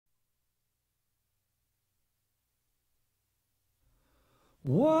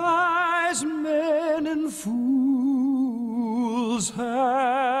Wise men and fools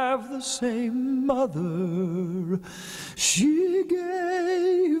have the same mother. She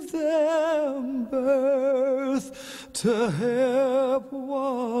gave them birth to help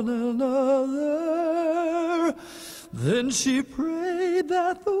one another. Then she prayed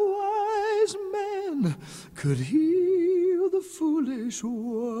that the wise men could heal the foolish one.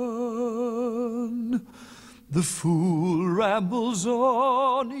 The fool rambles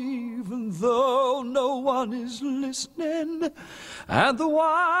on even though no one is listening, and the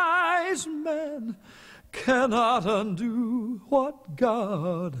wise man cannot undo what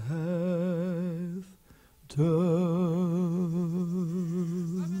God hath done.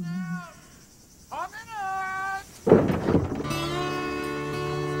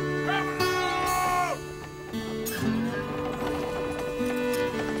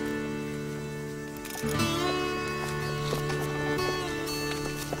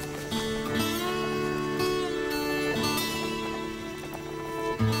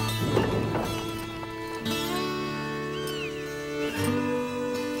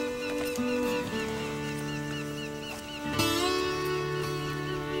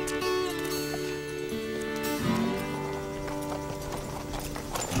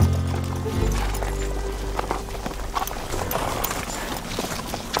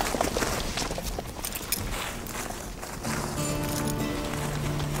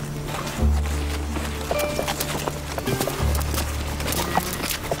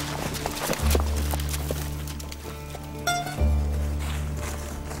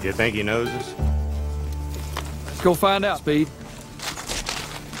 You think he knows us? Let's go find out, Speed.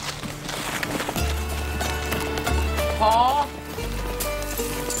 Paul?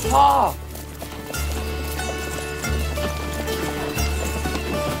 Paul!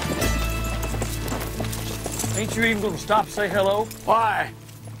 Ain't you even gonna stop to say hello? Why?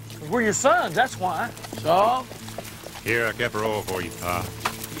 'Cause we're your sons, that's why. So? Here, I kept her oil for you, Pa.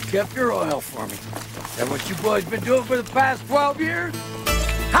 You kept your oil for me. Is that what you boys been doing for the past 12 years?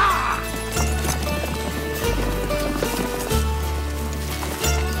 Ha!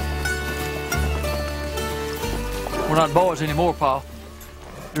 We're not boys anymore, Pa.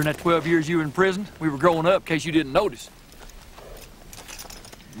 During that 12 years you were in prison, we were growing up in case you didn't notice.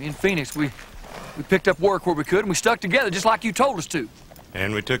 Me and Phoenix, we picked up work where we could, and we stuck together just like you told us to.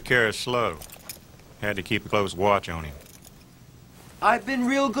 And we took care of Slow. Had to keep a close watch on him. I've been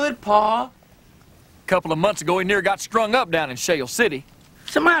real good, Pa. A couple of months ago, he near got strung up down in Shale City.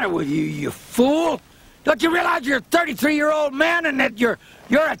 What's the matter with you, you fool? Don't you realize you're a 33-year-old man and that you're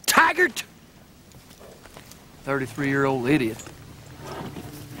a Taggart? 33-year-old idiot.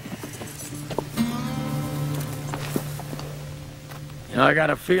 You know, I got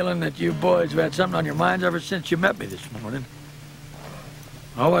a feeling that you boys have had something on your minds ever since you met me this morning.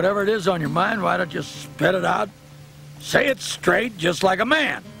 Well, whatever it is on your mind, why don't you spit it out? Say it straight, just like a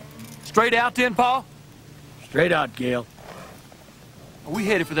man. Straight out then, Pa? Straight out, Gale. Are we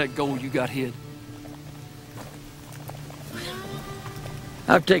headed for that gold you got hid?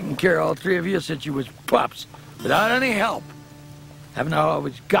 I've taken care of all three of you since you was pups, without any help. Haven't I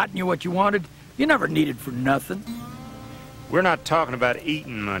always gotten you what you wanted? You never needed for nothing. We're not talking about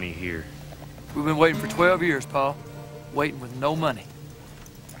eating money here. We've been waiting for 12 years, Pa. Waiting with no money.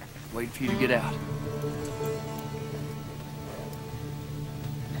 Waiting for you to get out.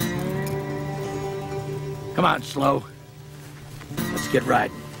 Come on, Slow. Let's get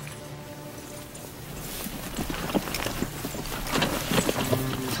riding.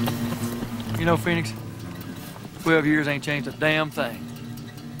 You know, Phoenix, 12 years ain't changed a damn thing.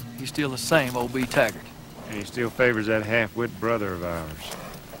 He's still the same old B. Taggart. And he still favors that half-wit brother of ours.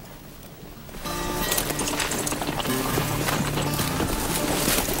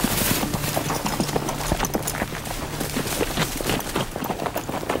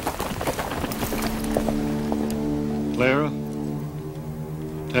 Clara,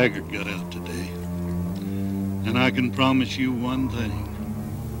 Taggart got out today. And I can promise you one thing.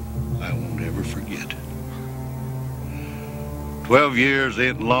 I won't ever forget. 12 years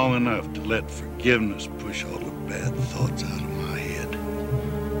ain't long enough to let forgiveness push all the bad thoughts out of my head.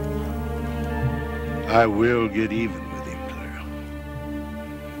 I will get even with him, Clara.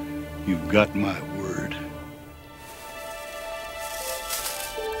 You've got my word.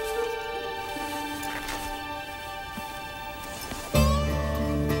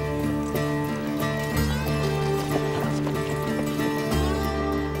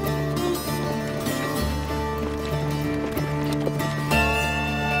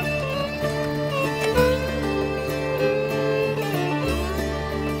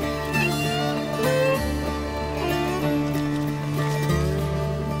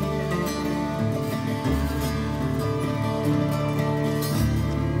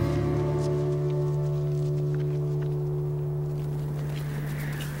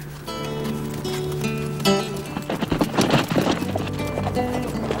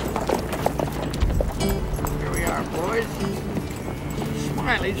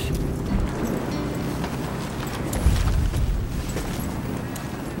 Smileys.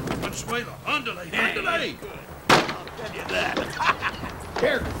 Consuelo, andale, andale. I'll tell you that.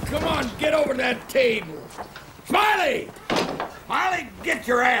 Here, come on, get over that table. Smiley! Smiley, get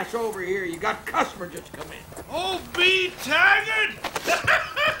your ass over here. You got customer just come in. O.B. Taggart!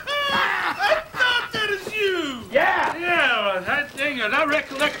 I thought that was you. Yeah. Yeah, well, that thing, I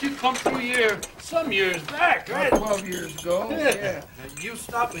recollect you come through here some years back, right? 12 years ago. Yeah. Now, you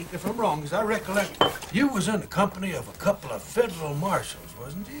stop me if I'm wrong, because I recollect you was in the company of a couple of federal marshals,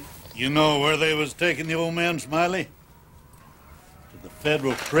 wasn't you? You know where they was taking the old man, Smiley? To the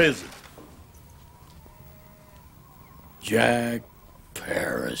federal prison. Jack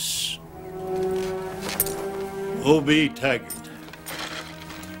Paris. O.B. Taggart.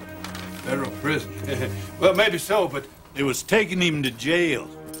 Federal prison. Well, maybe so, but They was taking him to jail.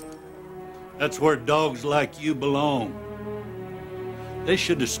 That's where dogs like you belong. They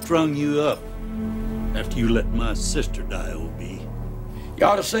should have strung you up after you let my sister die, O.B. You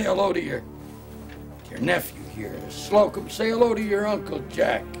ought to say hello to your nephew here, Slocum. Say hello to your Uncle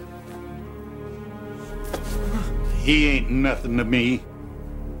Jack. He ain't nothing to me.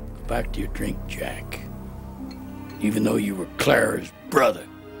 Go back to your drink, Jack. Even though you were Clara's brother,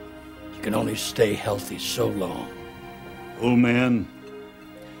 you can only stay healthy so long. Old man,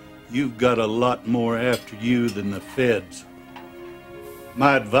 you've got a lot more after you than the feds.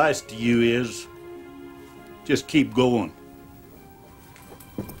 My advice to you is, just keep going.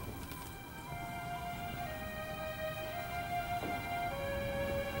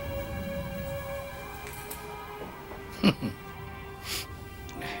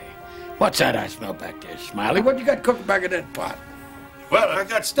 What's that I smell back there, Smiley? What you got cooked back in that pot? well, I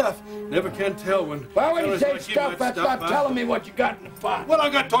got stuff. Never can tell when. Well, when you fellas say like stuff, might that's stop not by. telling me what you got in the pot. Well, I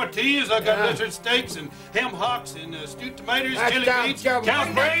got tortillas, I got Yeah. lizard steaks, and ham hocks, and stewed tomatoes, That's chili down, beans, Joe. cow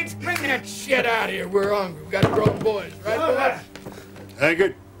Bring brains. that shit out of here. We're hungry. We got grown boys, right, All boys? right.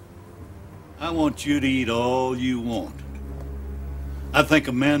 Taggart, I want you to eat all you want. I think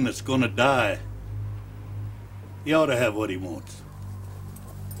a man that's gonna die, he ought to have what he wants.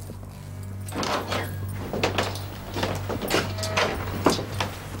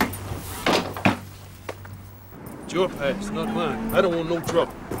 It's your pass, not mine. I don't want no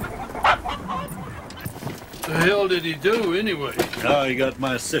trouble. The hell did he do, anyway? Now he got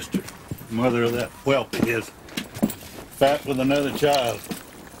my sister, mother of that whelp of his, fat with another child.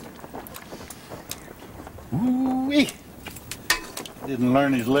 Ooh-wee. Didn't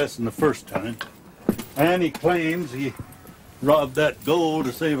learn his lesson the first time. And he claims he robbed that gold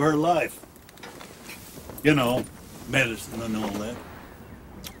to save her life. You know, medicine and all that.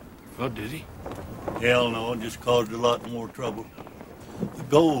 Oh, did he? Hell no, it just caused a lot more trouble. The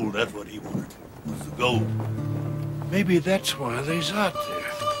gold, that's what he wanted, was the gold. Maybe that's why they's out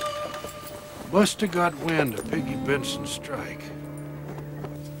there. Must have got wind of Piggy Benson's strike.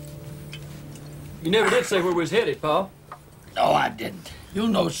 You never did say where we was headed, Pa. No, I didn't. You'll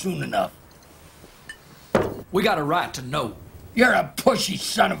know soon enough. We got a right to know. You're a pushy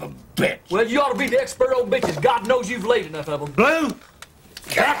son of a bitch. Well, you ought to be the expert old bitches. God knows you've laid enough of them. Blue,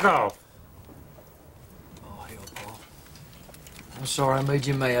 back off. Oh, hell, Pa. I'm sorry I made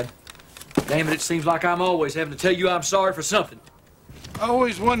you mad. Damn it, it seems like I'm always having to tell you I'm sorry for something. I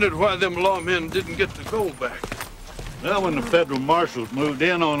always wondered why them lawmen didn't get the gold back. Well, when the federal marshals moved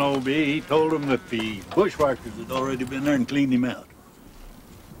in on O.B., he told them that the bushwhackers had already been there and cleaned him out.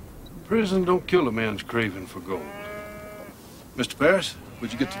 Prison don't kill a man's craving for gold. Mr. Paris,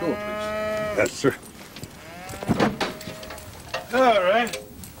 would you get the door, please? Yes, sir. All right.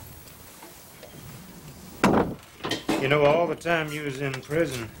 You know, all the time you was in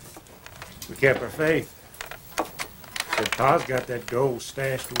prison, we kept our faith. Said Pa's got that gold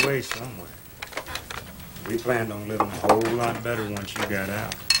stashed away somewhere. We planned on living a whole lot better once you got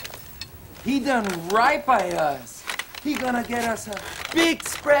out. He done right by us. He gonna get us a big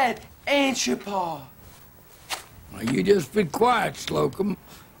spread, ain't you, Pa? Well, you just be quiet, Slocum.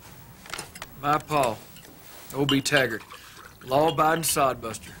 My Pa, O.B. Taggart, law-abiding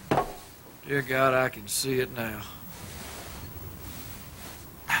sodbuster. Dear God, I can see it now.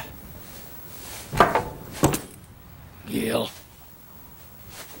 Gil.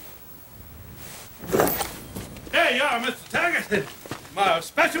 There you are, Mr. Taggart. My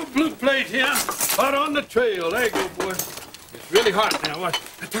special blue plate here, hot on the trail. There you go, boy. It's really hot now. Watch.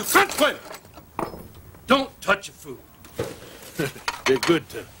 Front way. Don't touch your food. They're good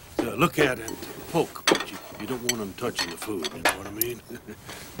to look at and to poke, but you don't want them touching the food, you know what I mean?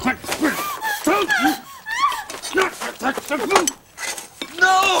 Quick, quick. Food, you. Not to touch the food.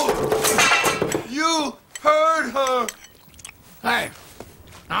 No! You heard her. Hey,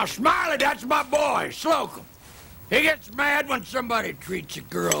 Smiley, Slocum. He gets mad when somebody treats a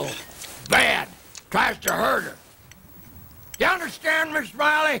girl bad, tries to hurt her. You understand, Miss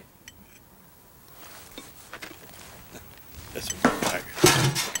Smiley? This is Taggart.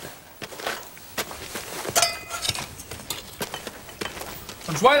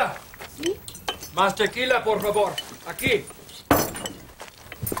 Consuela. Más tequila, por favor. Aquí.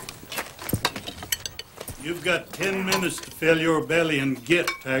 You've got 10 minutes to fill your belly and get,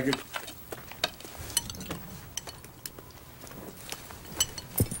 Taggart.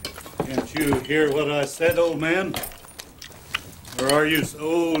 Can't you hear what I said, old man? Or are you so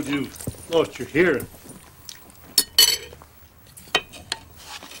old you've lost your hearing?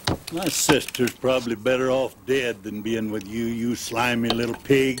 My sister's probably better off dead than being with you, you slimy little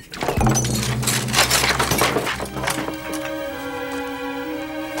pig.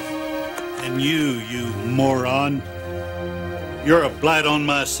 And you moron. You're a blight on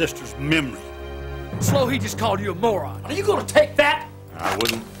my sister's memory. Slow, he just called you a moron. Are you gonna take that? I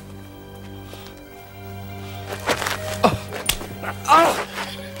wouldn't.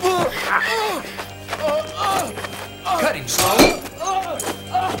 Cut him, Slow.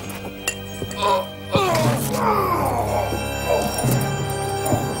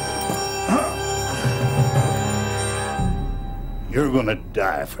 You're gonna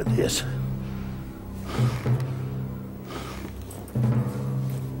die for this.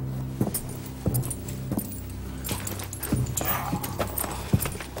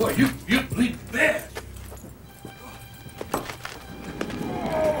 Boy, you bleed bad.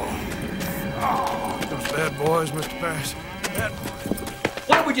 Those bad boys, Mr. Paris. Bad boys.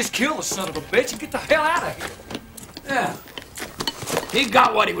 Why don't we just kill the son of a bitch and get the hell out of here? Yeah. He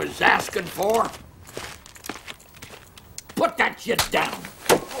got what he was asking for. Put that shit down.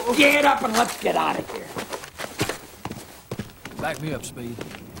 Get up and let's get out of here. Back me up, Speed.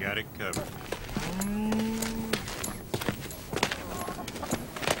 Got it covered.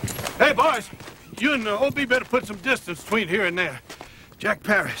 Hey, boys, you and OB better put some distance between here and there. Jack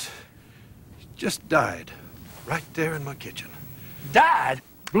Paris just died right there in my kitchen. Died?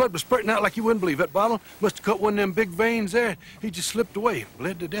 Blood was spurting out like you wouldn't believe. That bottle must have cut one of them big veins there. He just slipped away.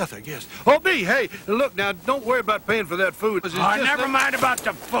 Bled to death, I guess. OB, hey, look now, don't worry about paying for that food. Never mind about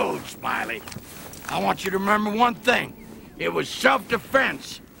the food, Smiley. I want you to remember one thing. It was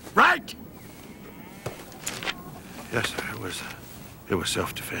self-defense, right? Yes, sir, it was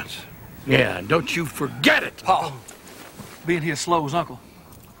self-defense. Yeah, and don't you forget it. Paul, being here slow as uncle,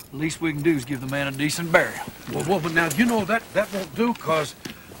 the least we can do is give the man a decent burial. Well, but now, you know that won't do, because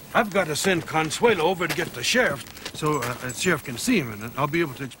I've got to send Consuelo over to get the sheriff so the sheriff can see him, and I'll be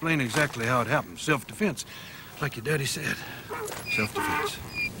able to explain exactly how it happened. Self-defense, like your daddy said. Self-defense.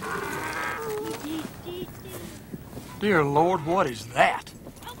 Dear Lord, what is that?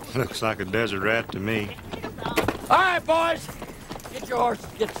 Looks like a desert rat to me. All right, boys. Get your horses,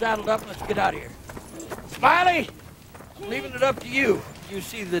 get saddled up, and let's get out of here. Smiley, leaving it up to you. You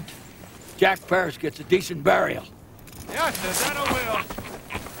see that Jack Paris gets a decent burial. Yes, sir, that I will.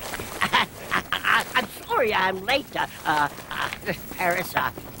 I'm sorry I'm late, Mr. Paris.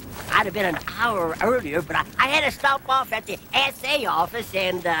 I'd have been an hour earlier, but I had to stop off at the SA office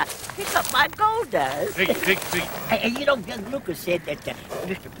and pick up my gold dust. Hey. You know, Doug Lucas said that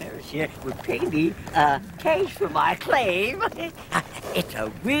Mr. Paris here would pay me cash for my claim. It's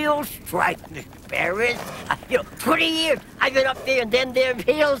a real strike, Mr. Paris. 20 years I've been up there in them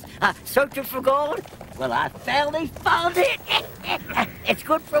hills searching for gold. Well, I finally found it. It's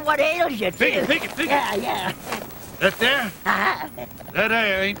good for what ails you, too. Take it. Yeah. That there? That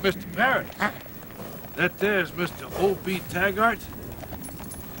there ain't Mr. Paris. That there's Mr. O.B. Taggart.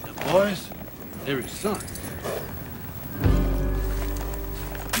 The boys, they're his sons.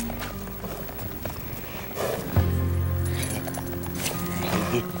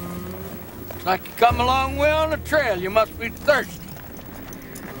 Looks like you come a long way on the trail. You must be thirsty.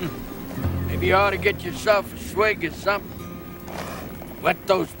 Maybe you ought to get yourself a swig of something. Wet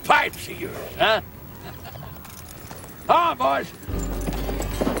those pipes of yours, huh? Come on, boys.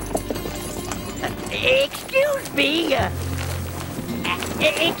 Excuse me. I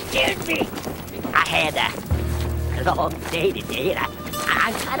had a long day today, and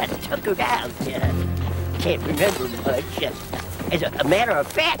I kind of tuckered out. Can't remember much. As a matter of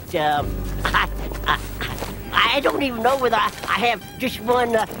fact, I don't even know whether I have just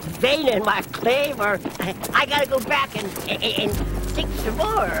one vein in my claim, or I gotta go back and think some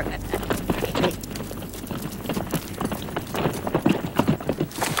more.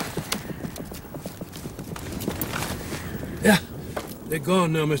 Yeah, they're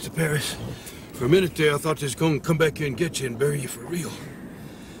gone now, Mr. Paris. For a minute there, I thought they was going to come back here and get you and bury you for real.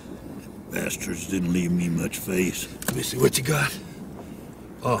 Bastards didn't leave me much face. Let me see what you got.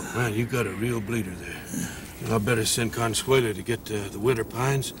 Oh, man, you got a real bleeder there. You know, I better send Consuelo to get the winter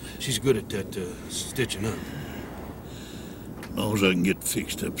pines. She's good at that stitching up. As long as I can get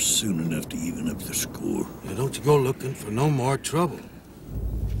fixed up soon enough to even up the score. Now, don't you go looking for no more trouble.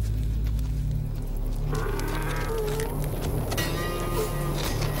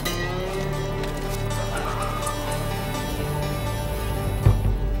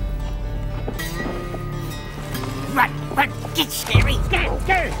 Run, get scary. Go.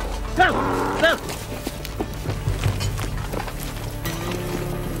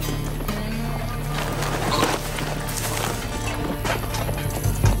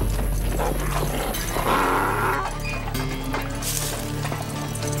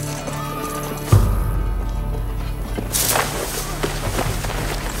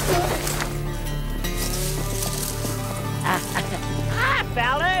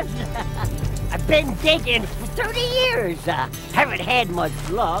 Fellas. I've been digging for 30 years. Haven't had much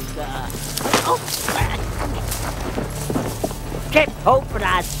luck. Kept hoping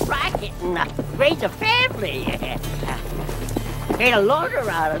I'd strike it and raise a family. Made a loader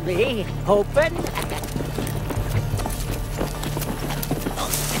out of me, hoping.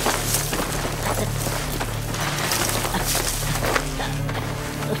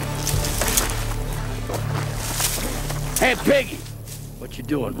 Hey, Piggy, what you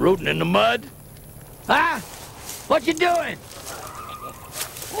doing, rooting in the mud? Huh? What you doing?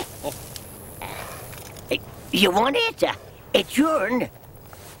 You want it? It's yourn.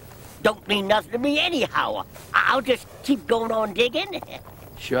 Don't mean nothing to me anyhow. I'll just keep going on digging.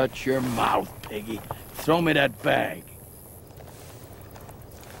 Shut your mouth, Piggy. Throw me that bag.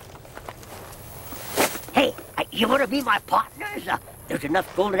 Hey, you want to be my partners? There's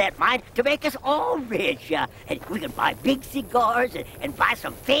enough gold in that mine to make us all rich. And we can buy big cigars and buy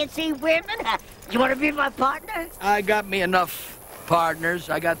some fancy women. You want to be my partner? I got me enough partners.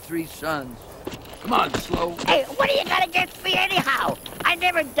 I got 3 sons. Come on, Slow. Hey, what do you got against me anyhow? I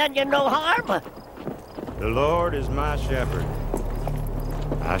never done you no harm. The Lord is my shepherd.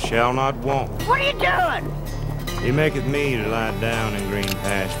 I shall not want. What are you doing? He maketh me to lie down in green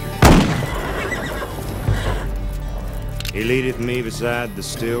pastures. He leadeth me beside the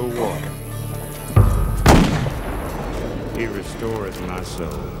still water. He restoreth my soul.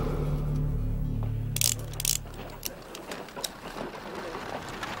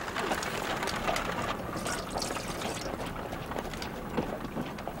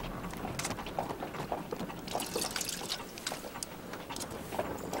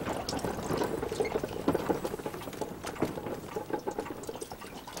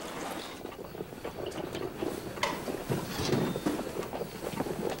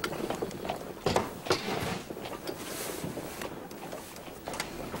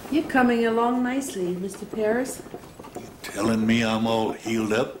 You're coming along nicely, Mr. Paris. Telling me I'm all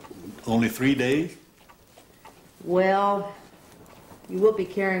healed up? Only 3 days? Well, you will be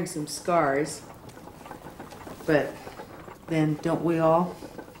carrying some scars. But then, don't we all?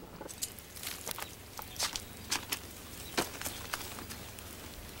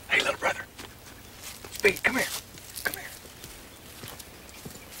 Hey, little brother. Speed, come here. Come here.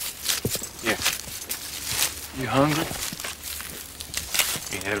 Yeah. You hungry?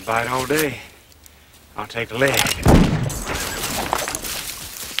 Ain't had a bite all day. I'll take a leg.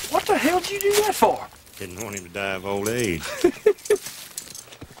 What the hell did you do that for? Didn't want him to die of old age.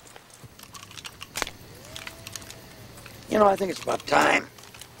 You know, I think it's about time,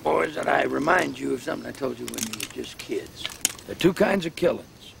 boys, that I remind you of something I told you when you were just kids. There are 2 kinds of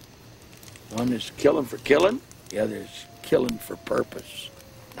killings. One is killing for killing, the other is killing for purpose.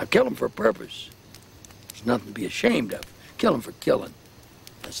 Now, killing for purpose is nothing to be ashamed of. Killing for killing,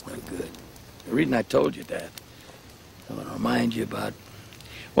 that's no good. The reason I told you that, I want to remind you about,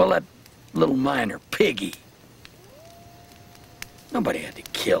 well, that little miner, Piggy. Nobody had to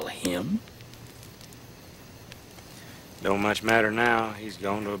kill him. Don't much matter now. He's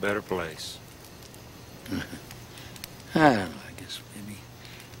gone to a better place. I don't know, I guess maybe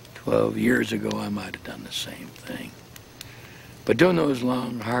 12 years ago I might have done the same thing. But during those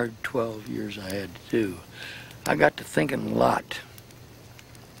long, hard 12 years I had to do, I got to thinking a lot.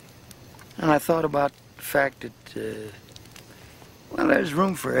 And I thought about the fact that, well, there's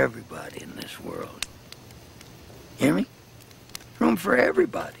room for everybody in this world. Hear me? Room for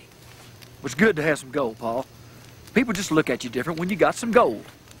everybody. It's good to have some gold, Paul. People just look at you different when you got some gold.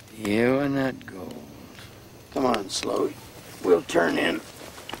 You and that gold. Come on, Slowy. We'll turn in.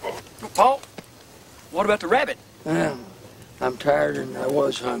 Paul, what about the rabbit? Well, I'm tired and I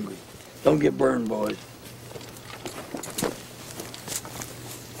was hungry. Don't get burned, boys.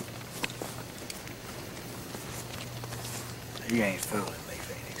 You ain't fooling me,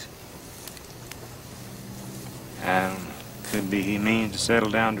 Phoenix. Could be he means to settle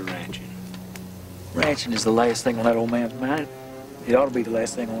down to ranching. Ranching is the last thing on that old man's mind. It ought to be the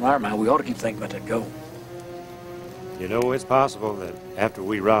last thing on our mind. We ought to keep thinking about that gold. You know, it's possible that after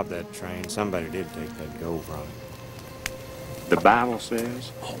we robbed that train, somebody did take that gold from him. The Bible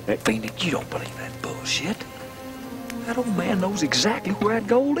says. Oh, Phoenix, you don't believe that bullshit. That old man knows exactly where that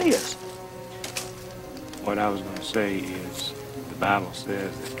gold is. What I was going to say is, the Bible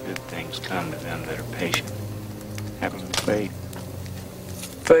says that good things come to them that are patient. Happens with faith.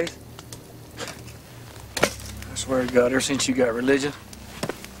 Faith? I swear to God, ever since you got religion,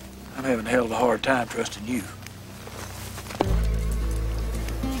 I'm having a hell of a hard time trusting you.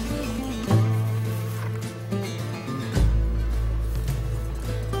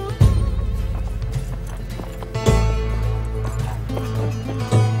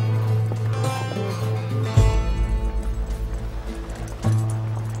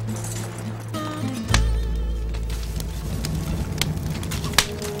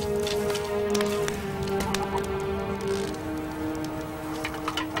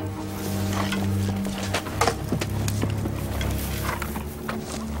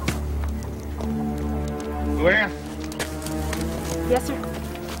 Luann? Yes, sir.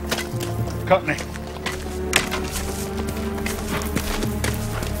 Company.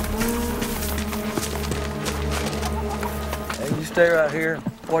 Hey, you stay right here and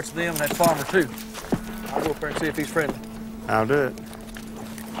watch them and that farmer, too. I'll go up there and see if he's friendly. I'll do it.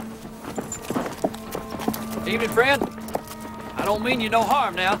 Evening, friend. I don't mean you no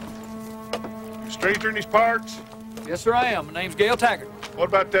harm now. Stranger in these parts? Yes, sir, I am. My name's Gail Taggart. What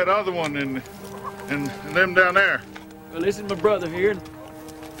about that other one and them down there? Well, this is my brother here, and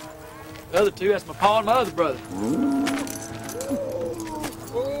the other two, that's my pa and my other brother.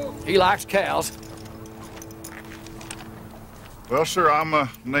 He likes cows. Well, sir, I'm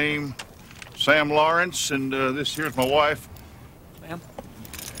named Sam Lawrence, and this here's my wife. Ma'am?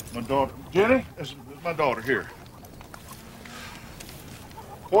 My daughter. Jenny? This is my daughter here.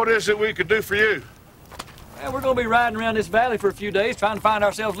 What is it we could do for you? Well, we're going to be riding around this valley for a few days trying to find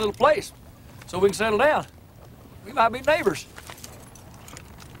ourselves a little place so we can settle down. We might be neighbors.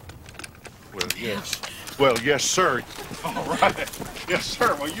 Well, yes. Well, yes, sir. All right. Yes,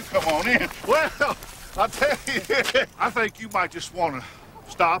 sir. Well, you come on in. Well, I'll tell you, I think you might just want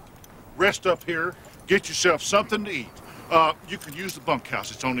to stop, rest up here, get yourself something to eat. You can use the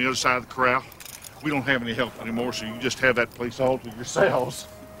bunkhouse. It's on the other side of the corral. We don't have any help anymore, so you just have that place all to yourselves.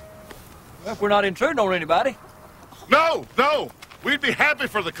 Well, if we're not intruding on anybody. No, no. We'd be happy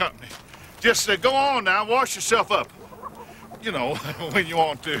for the company. Just go on now, wash yourself up. You know, when you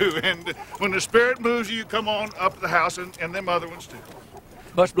want to. And when the spirit moves you, come on up to the house, and them other ones too.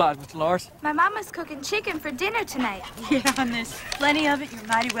 Much obliged, Mr. Lawrence. My mama's cooking chicken for dinner tonight. Yeah, and there's plenty of it. You're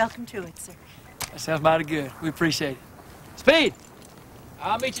mighty welcome to it, sir. That sounds mighty good. We appreciate it. Speed!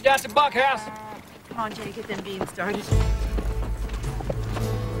 I'll meet you down at the bunkhouse. Come on, Jenny, get them beans started.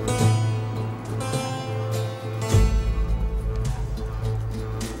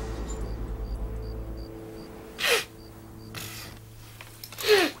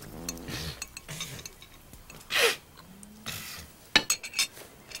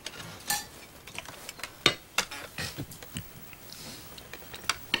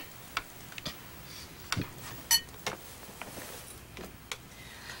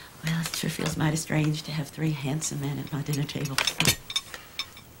 Sure feels mighty strange to have 3 handsome men at my dinner table.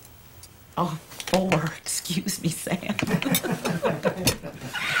 Oh, 4. Excuse me, Sam.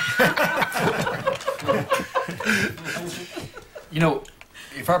 You know,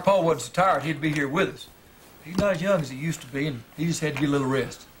 if our pa wasn't so tired, he'd be here with us. He's not as young as he used to be, and he just had to get a little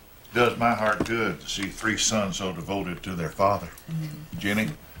rest. Does my heart good to see 3 sons so devoted to their father. Jenny,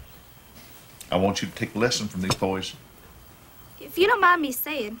 I want you to take a lesson from these boys. If you don't mind me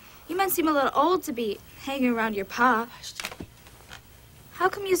saying, you might seem a little old to be hanging around your pa. How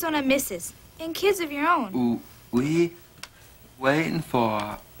come you don't have missus and kids of your own? We waiting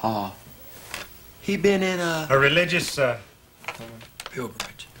for Pa. He been in a religious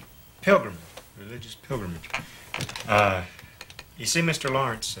Pilgrimage. Religious pilgrimage. You see, Mr.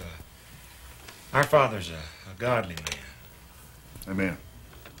 Lawrence, our father's a godly man. Amen.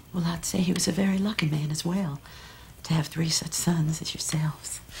 Well, I'd say he was a very lucky man as well, to have 3 such sons as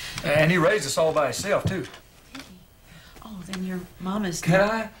yourselves. And he raised us all by himself, too. Oh, then your mama's... Can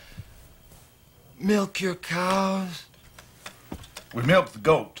I milk your cows? We milk the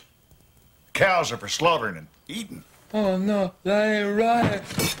goat. Cows are for slaughtering and eating. Oh, no, that ain't right.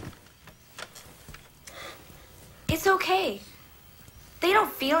 It's okay. They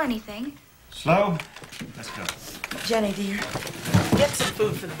don't feel anything. Slow. Let's go. Jenny, dear, get some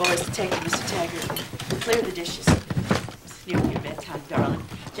food for the boys to take to Mr. Taggart. Clear the dishes. It's nearly your bedtime, darling.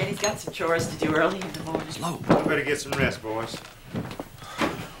 Jenny's got some chores to do early in the morning. Slow. We better get some rest, boys.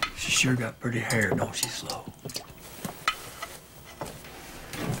 She sure got pretty hair, don't she, Slow?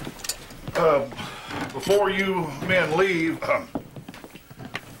 Before you men leave,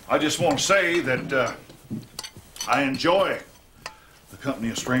 I just want to say that I enjoy the company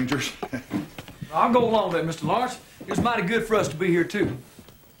of strangers. I'll go along with that, Mr. Lawrence. It was mighty good for us to be here, too.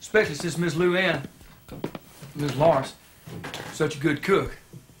 Especially since Miss Miss Lawrence, such a good cook.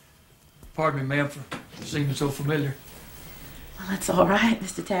 Pardon me, ma'am, for seeming so familiar. Well, that's all right,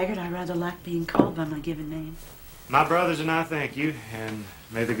 Mr. Taggart. I rather like being called by my given name. My brothers and I thank you, and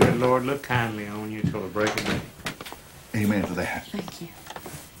may the good Lord look kindly on you till the break of day. Amen to that. Thank you.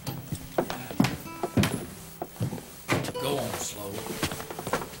 Go on, Slow.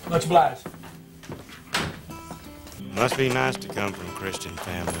 Much obliged. Must be nice to come from a Christian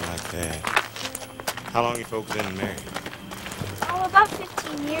family like that. How long you folks been married? Oh, about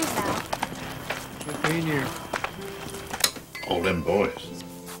 15 years now. 15 years. All them boys.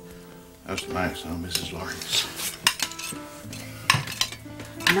 That's nice, huh, Mrs. Lawrence?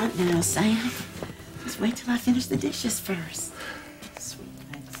 Not now, Sam. Just wait till I finish the dishes first. Sweet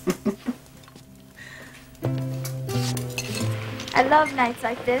nights. I love nights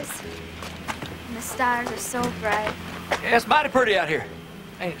like this. And the stars are so bright. Yeah, it's mighty pretty out here.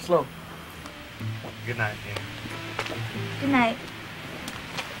 Ain't it, Slow? Good night, Jenny. Good night.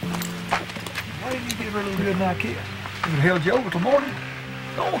 Why didn't you give her a little good night kiss? You held you over till morning.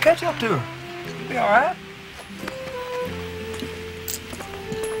 Go on, catch up to her. You'll be all right.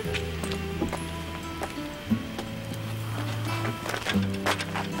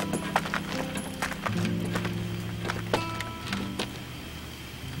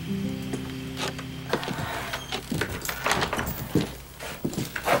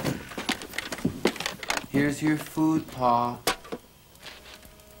 Here's your food, Pa.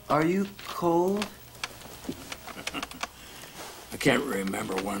 Are you cold? I can't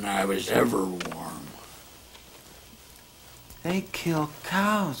remember when I was ever warm. They kill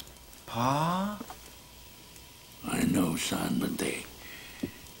cows, Pa. I know, son, but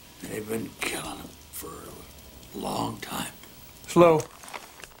they've been killing them for a long time. Slow.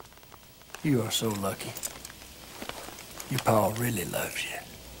 You are so lucky. Your pa really loves you.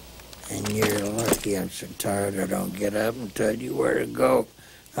 And you're lucky I'm so tired I don't get up and tell you where to go,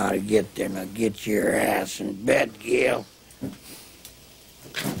 how to get there. Now get your ass in bed, Gil.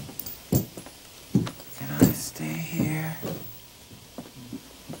 Can I stay here?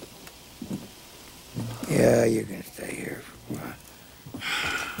 Yeah, you can stay here for a while.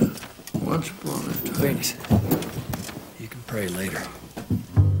 Once upon a time. Phoenix, you can pray later.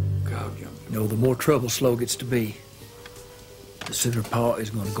 God, you No, the more trouble Slow gets to be, the sooner Pa is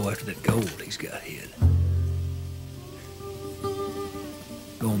going to go after that gold he's got hid.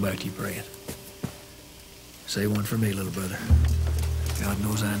 Go on back to your praying. Say one for me, little brother. God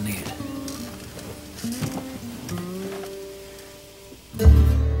knows I need it.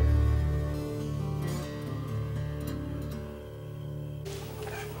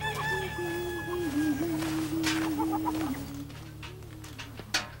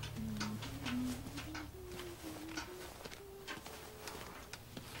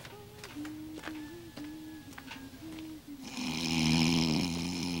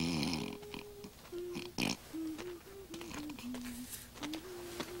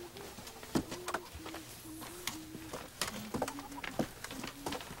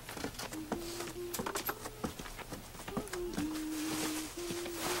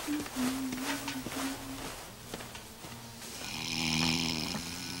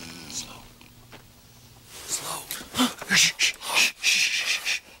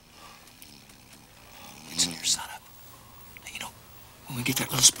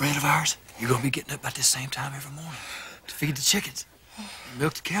 You're gonna be getting up about this same time every morning to feed the chickens,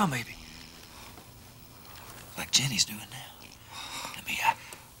 milk the cow, maybe, like Jenny's doing now. And me,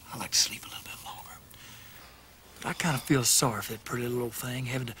 I like to sleep a little bit longer, but I kind of feel sorry for that pretty little old thing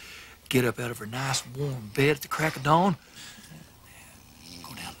having to get up out of her nice warm bed at the crack of dawn, and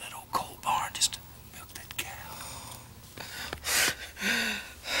go down to that old coal barn just to milk that cow.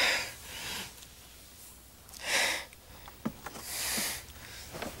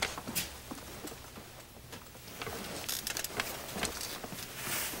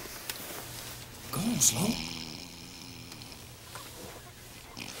 Slow.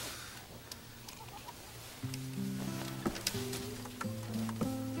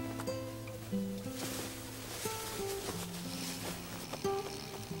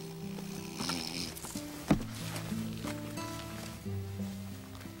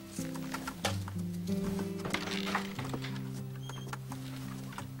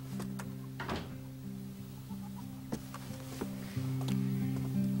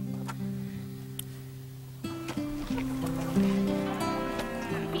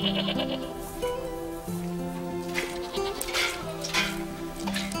 Morning.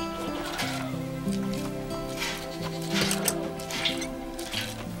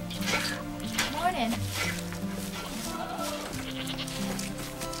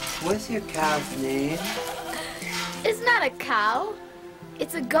 What's your cow's name? It's not a cow.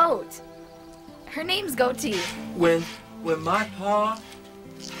 It's a goat. Her name's Goatee. When my pa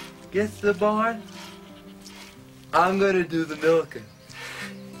gets to the barn, I'm gonna do the milking.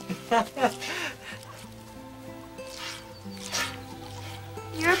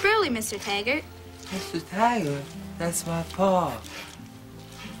 You're up early, Mr. Taggart. Mr. Taggart, that's my pa.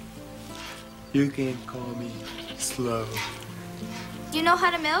 You can call me Slow. You know how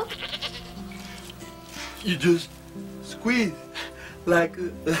to milk? You just squeeze like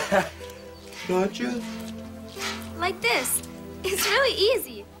don't you? Like this. It's really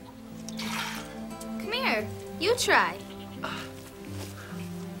easy. Come here. You try.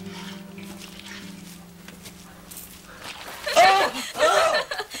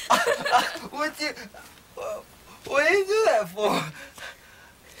 What do you do that for?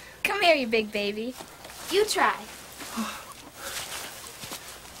 Come here, you big baby. You try.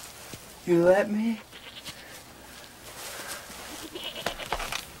 You let me?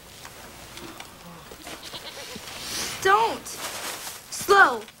 Don't.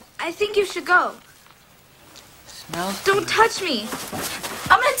 Slow. I think you should go. Smells Don't touch me.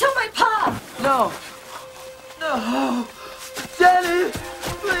 I'm gonna tell my pa. No. No. Jenny,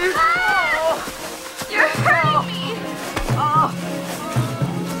 please. Ah! You're hurting me. Oh.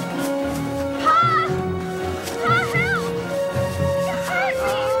 Pa! Pa, help! You hurt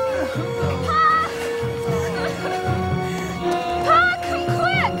me. Pa! Pa, come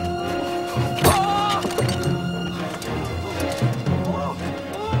quick.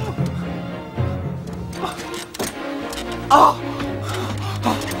 Oh.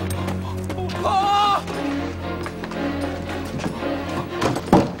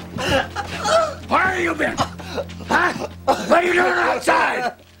 Where have you been? Huh? What are you doing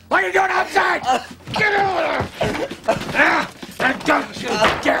outside? What are you doing outside? Get over there! And don't you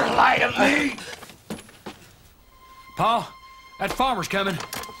dare lie to me! Pa, that farmer's coming.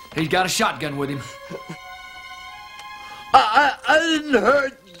 He's got a shotgun with him. I didn't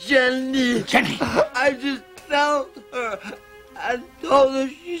hurt Jenny. Jenny? I just felt her. I told her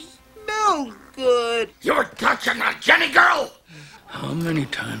she smelled good. You're touching that Jenny girl! How many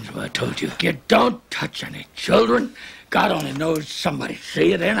times have I told you, you don't touch any children? God only knows somebody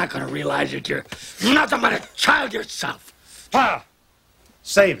see it. They're not going to realize that you're nothing but a child yourself. Pa,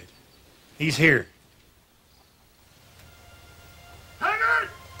 save it. He's here. Taggart!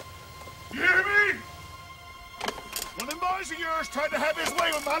 You hear me? One of them boys of yours tried to have his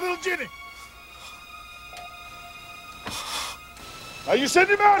way with my little Jenny. Now you send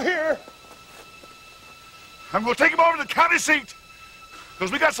him out here. I'm going to take him over to the county seat.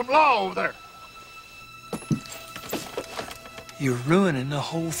 Because we got some law over there. You're ruining the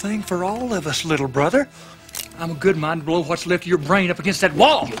whole thing for all of us, little brother. I'm a good mind to blow what's left of your brain up against that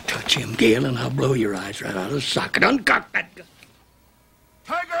wall. You touch him, Gale, and I'll blow your eyes right out of the socket. Uncock that gun.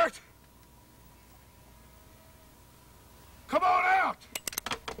 Taggart! Come on out!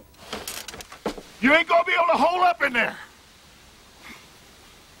 You ain't gonna be able to hold up in there.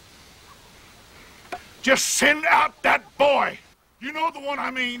 Just send out that boy. You know the one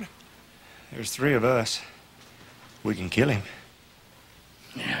I mean. There's 3 of us. We can kill him.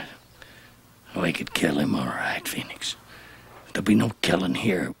 Yeah. We could kill him, all right, Phoenix. There'll be no killing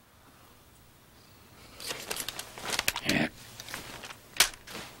here. Yeah.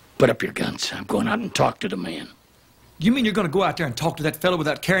 Put up your guns. I'm going out and talk to the man. You mean you're going to go out there and talk to that fellow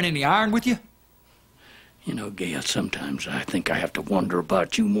without carrying any iron with you? You know, Gale, sometimes I think I have to wonder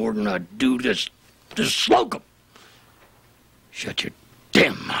about you more than I do this Slocum. Shut your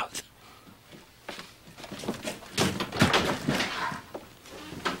damn mouth.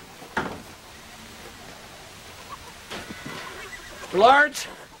 Mr. Lawrence?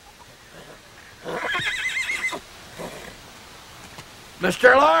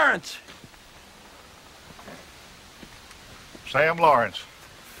 Mr. Lawrence! Sam Lawrence.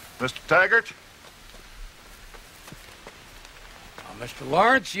 Mr. Taggart? Oh, Mr.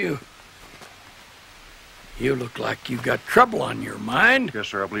 Lawrence, you look like you got trouble on your mind. Yes,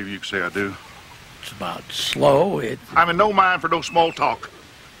 sir, I believe you can say I do. It's about Slow. I'm in no mind for no small talk.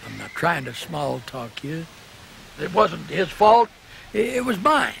 I'm not trying to small talk you. It wasn't his fault. It was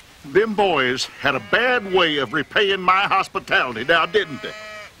mine. Them boys had a bad way of repaying my hospitality, now didn't they?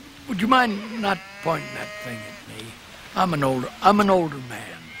 Would you mind not pointing that thing at me? I'm an older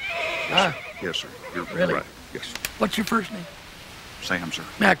man. Huh? Yes, sir. You're Really? right. Yes. What's your first name? Sam, sir.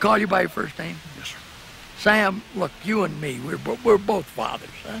 May I call you by your first name? Yes, sir. Sam, look, you and me, we're both fathers,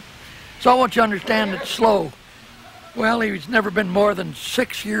 huh? So I want you to understand that Slow, well, he's never been more than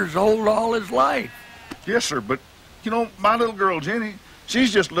 6 years old all his life. Yes, sir, but, you know, my little girl, Jenny,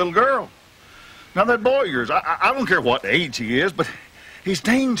 she's just a little girl. Now, that boy of yours, I don't care what age he is, but he's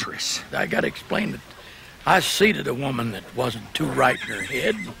dangerous. I got to explain that I seated a woman that wasn't too right in her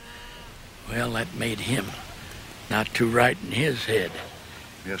head. Well, that made him not too right in his head.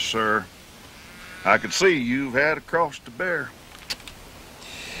 Yes, sir. I can see you've had a cross to bear.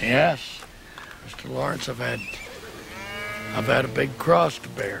 Yes, Mr. Lawrence, I've had a big cross to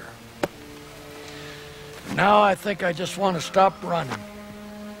bear. Now I think I just want to stop running.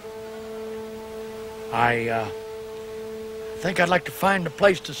 I think I'd like to find a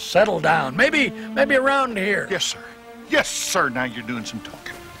place to settle down. Maybe around here. Yes, sir. Yes, sir. Now you're doing some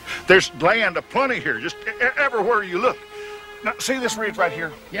talking. There's land aplenty here, just everywhere you look. Now, see this ridge right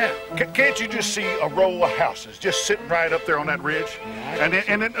here? Yeah. Can't you just see a row of houses just sitting right up there on that ridge? Yeah,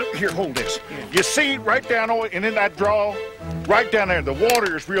 and then here, hold this. Yeah. You see right down on and in that draw, right down there, the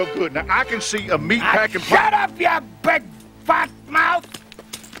water is real good. Now, I can see a meat packing... Shut up, you big fat mouth!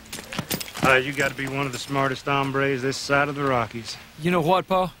 You got to be one of the smartest hombres this side of the Rockies. You know what,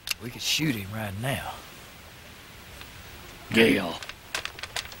 Pa? We could shoot him right now. Gale,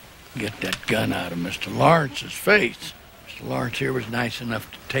 get that gun out of Mr. Lawrence's face. Mr. Lawrence here was nice enough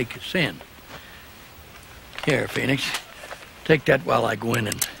to take us in. Here, Phoenix, take that while I go in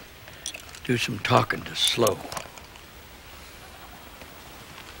and do some talking to Slow.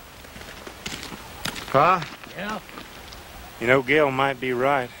 Pa? Yeah? You know, Gale might be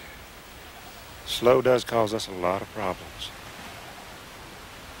right. Slow does cause us a lot of problems.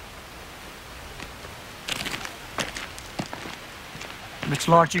 Mr.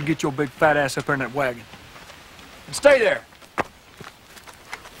 Lawrence, you get your big fat ass up there in that wagon. And stay there.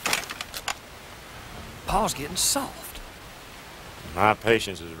 Pa's getting soft. My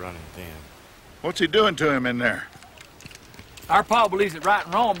patience is running thin. What's he doing to him in there? Our Pa believes that right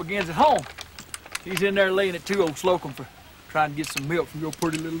and wrong begins at home. He's in there laying it to old Slocum for trying to get some milk from your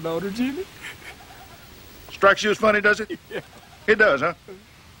pretty little daughter, Jimmy. Strikes you as funny, does it? Yeah. It does, huh?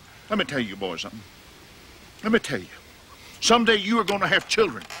 Let me tell you boys something. Let me tell you. Someday you are going to have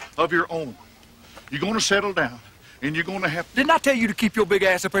children of your own. You're going to settle down, and you're going to have... Didn't I tell you to keep your big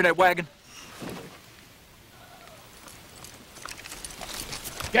ass up in that wagon?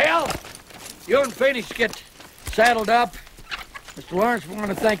 Gale, you and Phoenix get saddled up. Mr. Lawrence, we want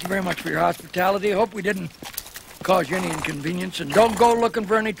to thank you very much for your hospitality. I hope we didn't cause you any inconvenience, and don't go looking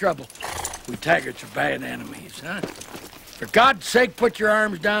for any trouble. We Taggarts are bad enemies, huh? For God's sake, put your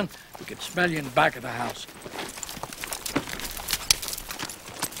arms down. We could smell you in the back of the house.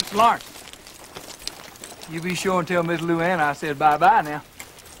 Mr. Lawrence, you be sure and tell Miss Luann I said bye-bye now.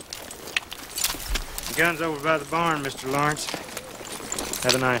 The gun's over by the barn, Mr. Lawrence.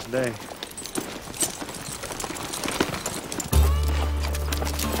 Have a nice day.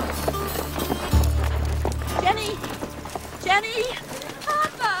 Jenny! Jenny!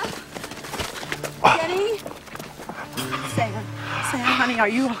 Papa! Jenny! Sam, honey, are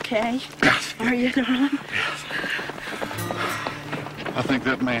you okay? Are you, darling? I think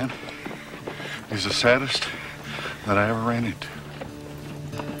that man is the saddest that I ever ran into.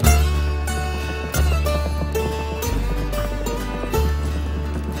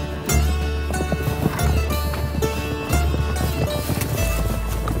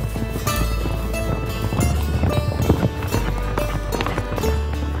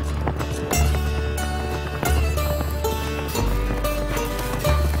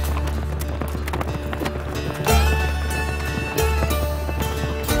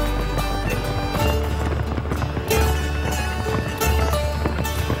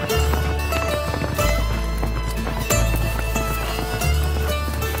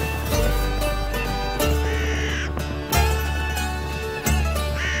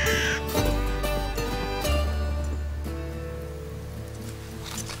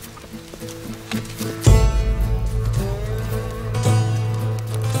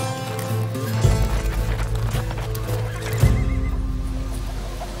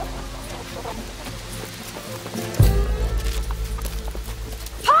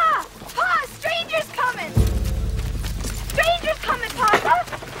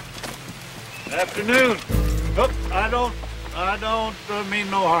 Afternoon. Look, I don't mean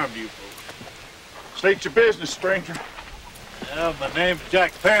no harm to you folks. State your business, stranger. Well, my name's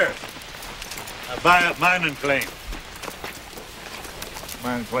Jack Paris. I buy up mining claims.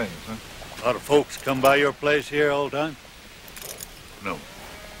 Mining claims, huh? A lot of folks come by your place here all the time? No,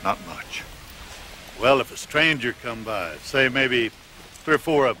 not much. Well, if a stranger come by, say maybe 3 or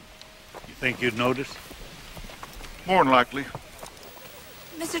 4 of them. You think you'd notice? More than likely.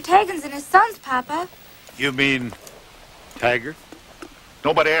 Mr. Taggart and his sons, Papa. You mean Taggart?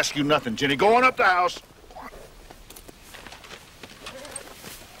 Nobody asked you nothing, Jenny. Go on up the house.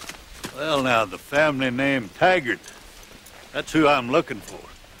 Well, now, the family name Taggart. That's who I'm looking for.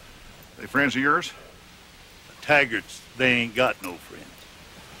 They friends of yours? The Taggarts, they ain't got no friends.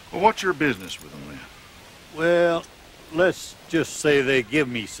 Well, what's your business with them then? Well, let's just say they give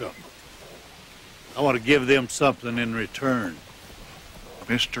me something. I want to give them something in return.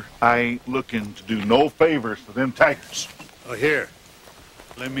 Mister, I ain't looking to do no favors for them Taggarts. Oh, here.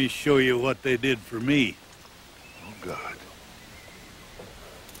 Let me show you what they did for me. Oh, God.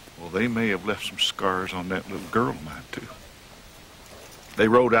 Well, they may have left some scars on that little girl of mine, too. They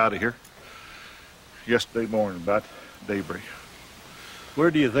rode out of here yesterday morning about daybreak.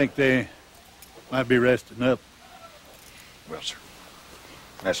 Where do you think they might be resting up? Well, sir,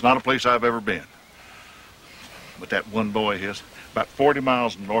 that's not a place I've ever been. But that one boy of his, about 40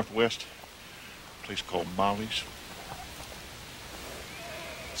 miles northwest, a place called Molly's.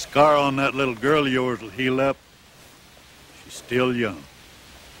 Scar on that little girl of yours will heal up. She's still young.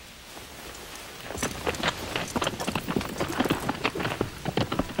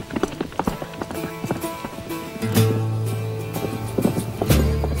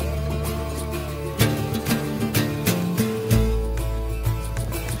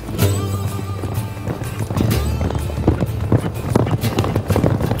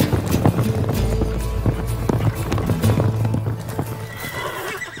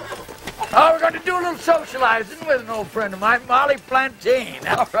 Oh, we're going to do a little socializing with an old friend of mine, Molly Plantain.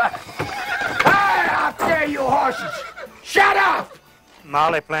 All right. Hey, up there, you horses! Shut up!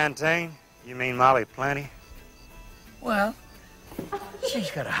 Molly Plantain? You mean Molly Plenty? Well,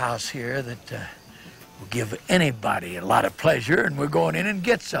 she's got a house here that will give anybody a lot of pleasure, and we're going in and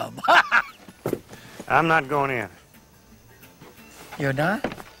get some. I'm not going in. You're not?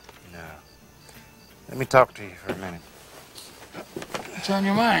 No. Let me talk to you for a minute. What's on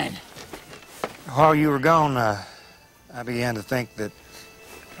your mind? While you were gone, I began to think that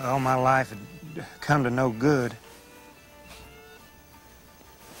all my life had come to no good.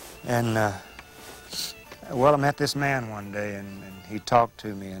 And, well, I met this man one day, and he talked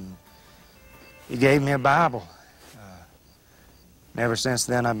to me, and he gave me a Bible. And ever since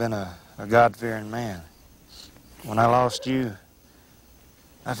then, I've been a God-fearing man. When I lost you,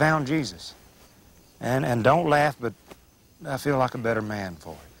 I found Jesus. And don't laugh, but I feel like a better man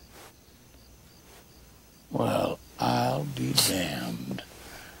for it. Well, I'll be damned.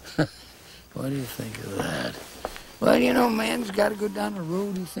 What do you think of that? Well, you know, man's got to go down the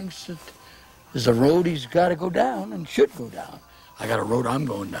road he thinks that there's a road he's got to go down and should go down. I got a road I'm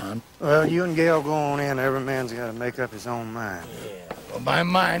going down. Well, you and Gail go on in. Every man's got to make up his own mind. Yeah, well, my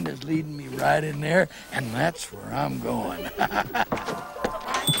mind is leading me right in there, and that's where I'm going.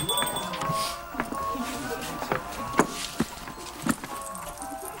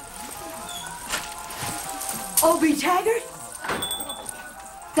 Obie Taggart?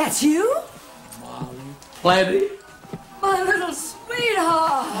 That's you? Molly Plenty? My little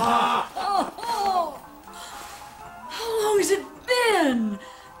sweetheart! Oh. How long has it been?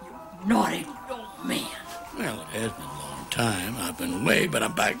 You naughty old man. Well, it has been a long time. I've been away, but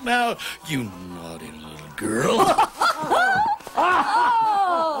I'm back now. You naughty little girl.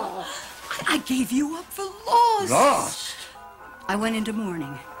 Oh. I gave you up for lost. Lost? I went into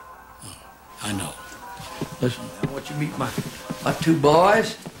mourning. Oh, I know. Listen, I want you to meet my two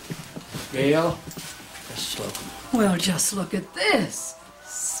boys, Gail, and Slocum. Well, just look at this.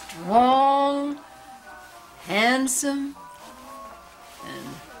 Strong, handsome, and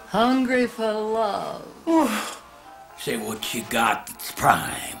hungry for love. Say what you got that's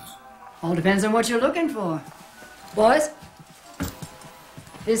prime. All depends on what you're looking for. Boys,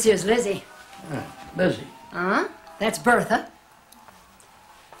 this here's Lizzie. Lizzie. Huh? That's Bertha.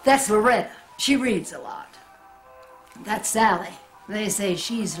 That's Loretta. She reads a lot. That's Sally. They say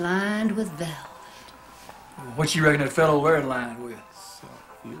she's lined with velvet. What you reckon that fellow wearing lined with? So,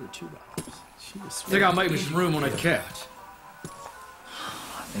 you were $2. She was Think I'll make me some room on that couch.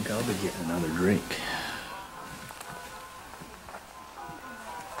 I think I'll be getting another drink.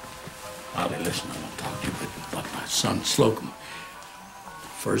 Molly, listen, I want to talk to you about my son, Slocum.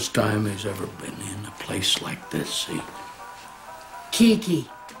 First time he's ever been in a place like this, see? Kiki.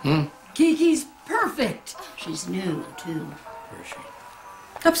 Hmm? Kiki's perfect. She's new, too. Where is she?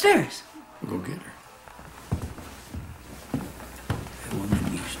 Upstairs. We'll go get her. That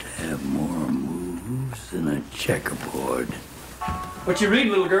woman used to have more moves than a checkerboard. What you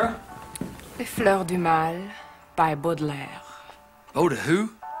reading, little girl? Les Fleurs du Mal by Baudelaire. Oh, to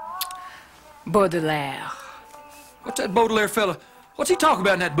who? Baudelaire. What's that Baudelaire fella? What's he talking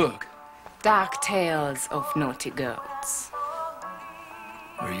about in that book? Dark tales of naughty girls.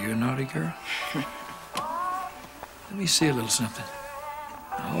 Are you a naughty girl? Let me see a little something.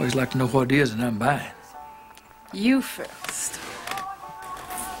 I always like to know what it is that I'm buying. You first.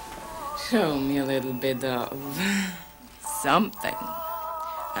 Show me a little bit of something.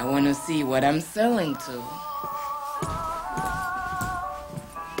 I want to see what I'm selling to.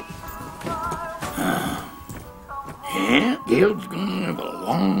 Yeah, Gil's gonna have a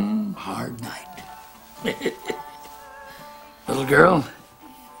long, hard night. Little girl,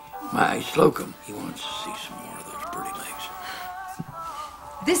 my Slocum, he wants to see some more of those pretty legs.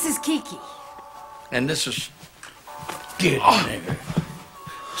 This is Kiki. And this is... Get in there.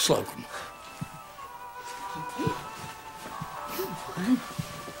 Slocum.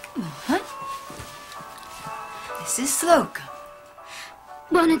 This is Slocum.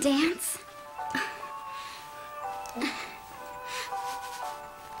 Wanna dance?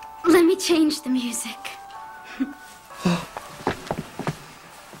 Let me change the music.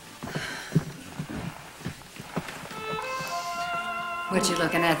 What you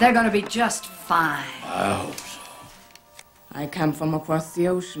looking at? They're gonna be just fine. I hope so. I come from across the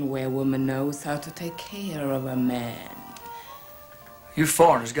ocean where a woman knows how to take care of a man. You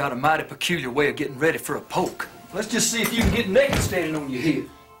foreigners got a mighty peculiar way of getting ready for a poke. Let's just see if you can get naked standing on your head.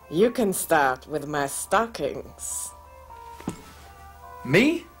 You can start with my stockings.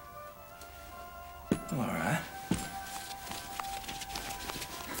 Me? All right.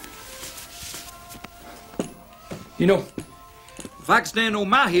 You know, if I could stand on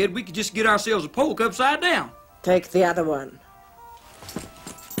my head, we could just get ourselves a poke upside down. Take the other one.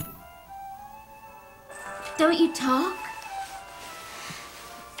 Don't you talk?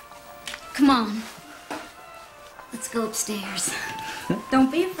 Come on. Let's go upstairs.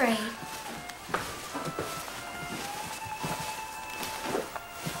 Don't be afraid.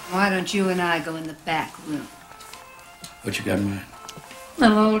 Why don't you and I go in the back room? What you got in mind?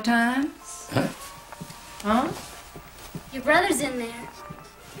 Little old times. Huh? Huh? Your brother's in there.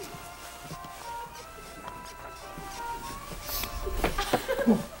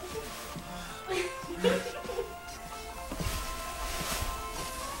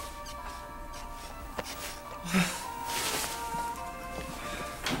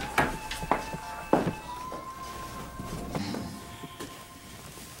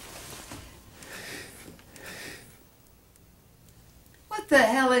 What the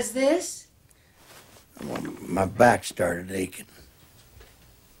hell is this? Well, my back started aching.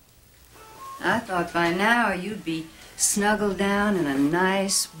 I thought by now you'd be snuggled down in a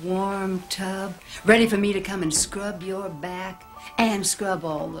nice warm tub, ready for me to come and scrub your back and scrub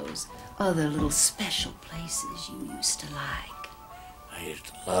all those other little special places you used to like. I used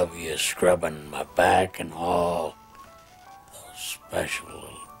to love you scrubbing my back and all those special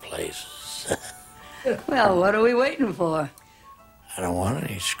little places. Well, what are we waiting for? I don't want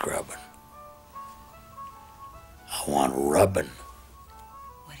any scrubbing. I want rubbing.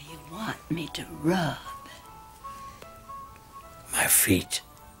 What do you want me to rub? My feet.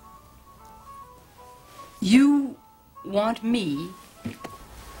 You want me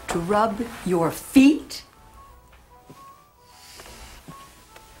to rub your feet?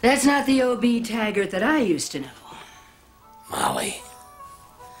 That's not the O.B. Taggart that I used to know. Molly,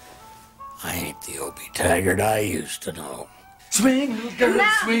 I ain't the O.B. Taggart I used to know. Swing, little girl, No,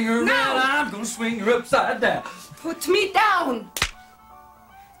 swing her no. around. I'm gonna swing her upside down. Put me down.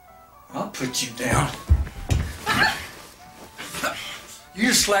 I'll put you down. You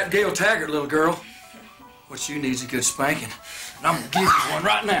just slapped Gail Taggart, little girl. What you need is a good spanking. And I'm gonna give you one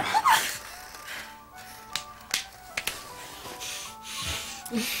right now.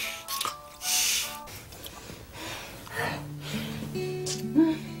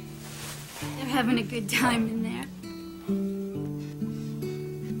 They're having a good time in there.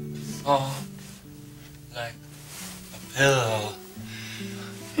 Oh, like a pillow.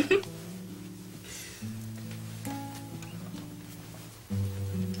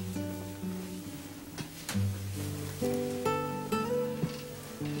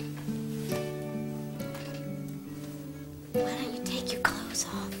 Why don't you take your clothes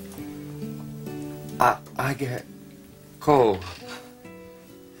off? I get cold.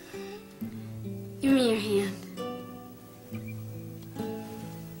 Give me your hand.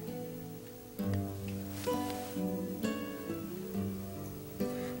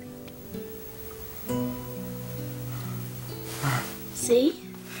 See?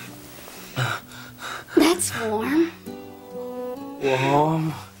 That's warm.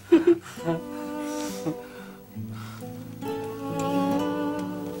 Warm.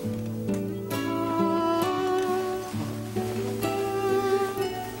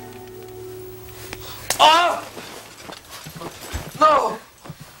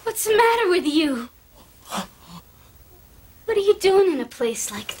 with you? What are you doing in a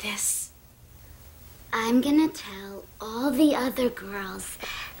place like this? I'm gonna tell all the other girls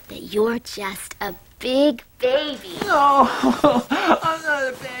that you're just a big baby. No, I'm not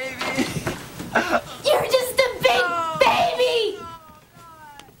a baby. You're just a big baby!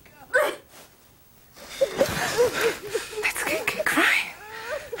 That's good crying.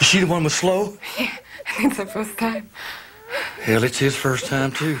 Is she the one with slow? Yeah, I think it's the first time. Hell, it's his first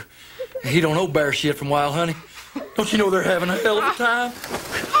time, too. He don't know bear shit from wild honey. Don't you know they're having a hell of a time?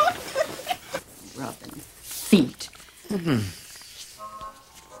 Rubbing feet.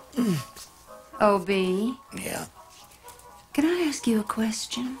 O.B.? Yeah. Can I ask you a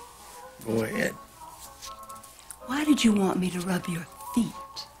question? Go ahead. Why did you want me to rub your feet?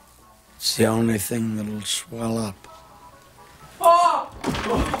 It's the only thing that'll swell up. Oh!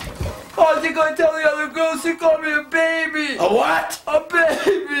 Oh, is he gonna tell the other girls she called me a baby? A what? A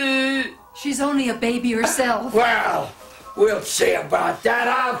baby! She's only a baby herself. Well, we'll see about that.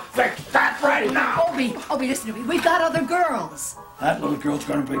 I'll fix that right now. Obie, listen to me. We've got other girls. That little girl's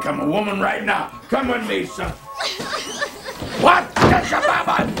gonna become a woman right now. Come with me, son. What? That's about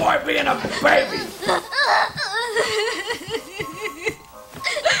my boy being a baby.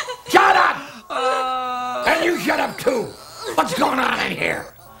 Shut up! And you shut up, too. What's going on in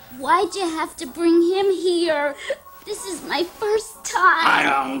here? Why'd you have to bring him here? This is my first time. I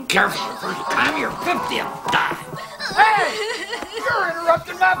don't care if it's your first time, your 50th time. Hey! You're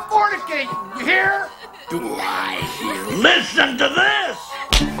interrupting my fornicating. You hear? Do I hear? Listen to this!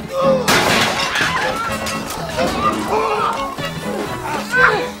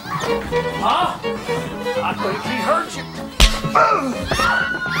 Huh? I think he hurt you.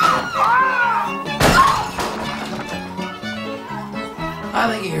 I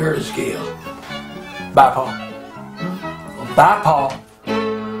think he hurt his heel. Bye, Paul. Bye, Paul.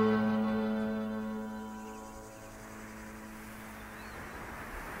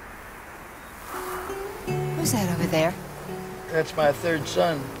 Who's that over there? That's my third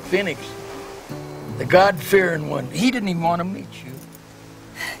son, Phoenix. The God-fearing one. He didn't even want to meet you.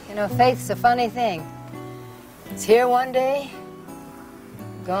 You know, faith's a funny thing. It's here one day,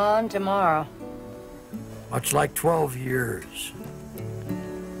 gone tomorrow. Much like 12 years.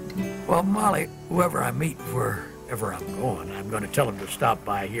 Well, Molly, whoever I meet, wherever I'm going, I'm going to tell them to stop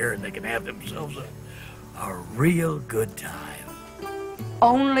by here and they can have themselves a real good time.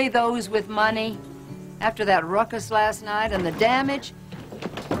 Only those with money? After that ruckus last night and the damage?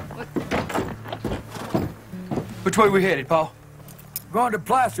 Which way we headed, Paul? Going to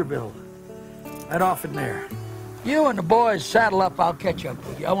Placerville. Right off in there. You and the boys saddle up, I'll catch up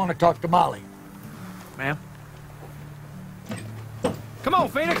with you. I want to talk to Molly. Ma'am? Come on,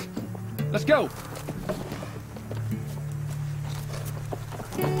 Phoenix. Let's go.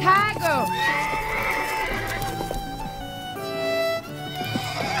 Taggart!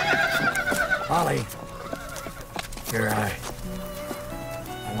 Molly, here, I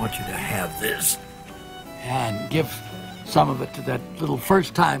want you to have this and give some of it to that little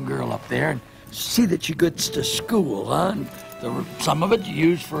first-time girl up there and see that she gets to school, huh? And some of it you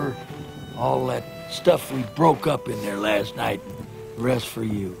use for all that stuff we broke up in there last night. The rest for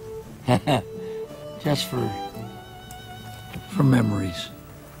you. Just for memories.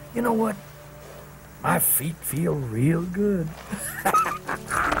 You know what? My feet feel real good.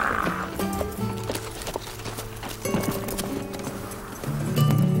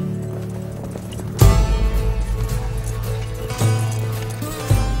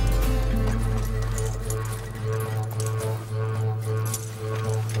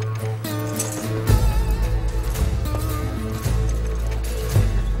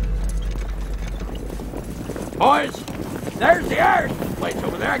 Boys, there's the Irishman place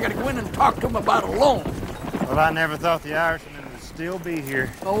over there. I gotta go in and talk to him about a loan. Well, I never thought the Irishman would still be here.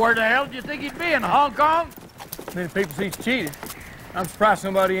 Well, where the hell do you think he'd be? In Hong Kong? Many people he's cheated. I'm surprised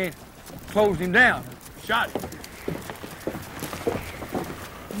somebody ain't closed him down, shot him.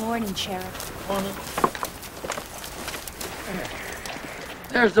 Morning, Sheriff. Morning.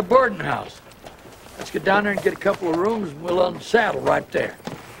 There's the boarding house. Let's get down there and get a couple of rooms and we'll unsaddle right there.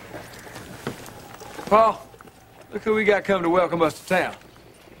 Paul, look who we got coming to welcome us to town.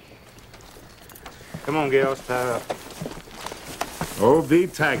 Come on, Gil, let's tie up. O.B.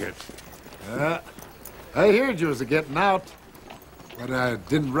 Taggart. I heard you was getting out, but I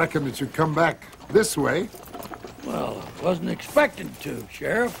didn't reckon that you'd come back this way. Well, I wasn't expecting to,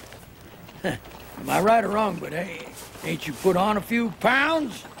 Sheriff. Am I right or wrong, but hey, ain't you put on a few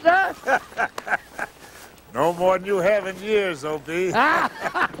pounds? No more than you have in years, O.B.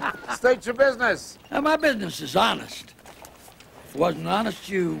 State your business. My business is honest. If it wasn't honest,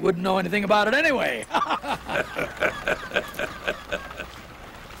 you wouldn't know anything about it anyway.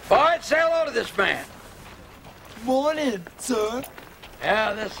 Boy, say hello to this man. Morning, sir.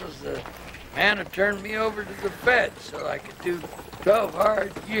 Yeah, this is the man who turned me over to the feds so I could do 12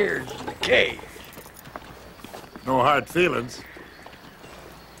 hard years in the cage. No hard feelings.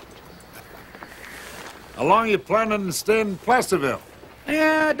 How long you planning to stay in Placerville?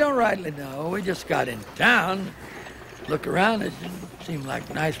 Yeah, I don't rightly know. We just got in town. Look around, it seemed like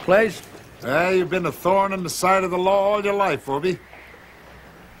a nice place. You've been a thorn in the side of the law all your life, Obie.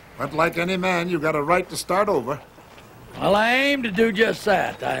 But like any man, you got a right to start over. Well, I aim to do just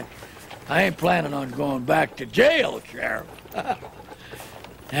that. I ain't planning on going back to jail, Sheriff.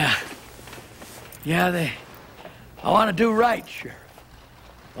 Yeah, I want to do right, Sheriff.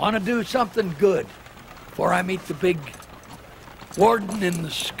 Want to do something good before I meet the big warden in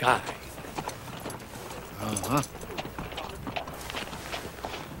the sky. Uh-huh.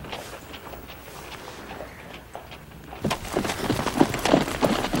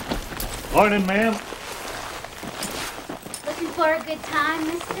 Morning, ma'am. Looking for a good time,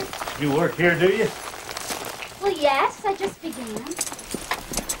 mister? You work here, do you? Well, yes, I just began.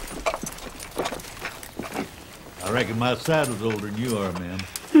 I reckon my saddle's older than you are, ma'am.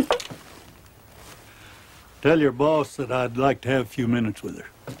 Tell your boss that I'd like to have a few minutes with her.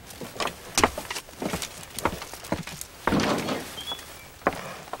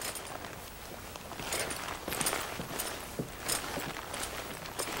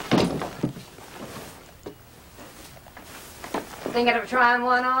 Thinking of trying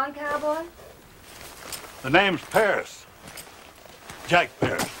one on, cowboy? The name's Paris. Jack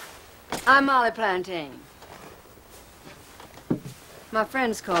Paris. I'm Molly Plantain. My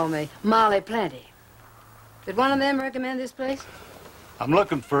friends call me Molly Plenty. Did one of them recommend this place? I'm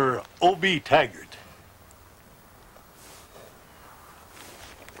looking for O.B. Taggart.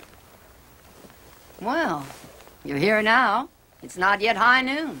 Well, you're here now. It's not yet high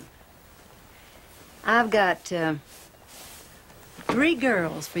noon. I've got 3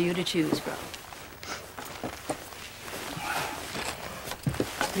 girls for you to choose from.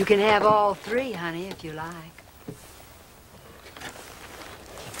 You can have all 3, honey, if you like.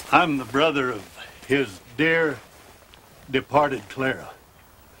 I'm the brother of his dear, departed Clara.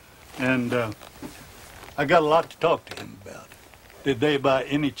 And I got a lot to talk to him about. Did they, by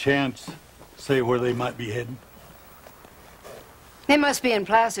any chance, say where they might be heading? They must be in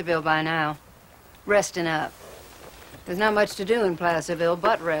Placerville by now, resting up. There's not much to do in Placerville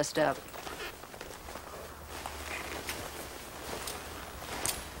but rest up.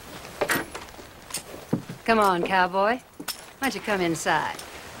 Come on, cowboy. Why don't you come inside?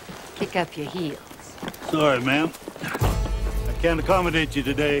 Kick up your heels. Sorry, ma'am. I can't accommodate you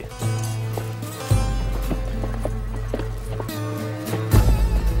today.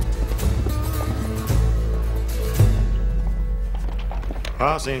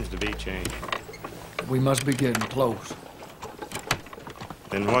 Pa seems to be changing. We must be getting close.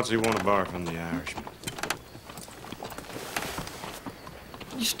 Then what's he want to borrow from the Irishman?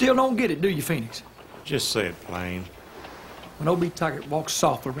 You still don't get it, do you, Phoenix? Just say it plain. When O.B. Taggart walks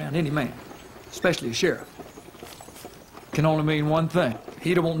soft around any man, especially a sheriff, it can only mean one thing.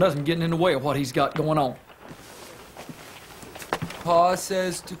 He don't want nothing getting in the way of what he's got going on. Pa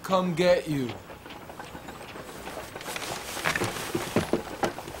says to come get you.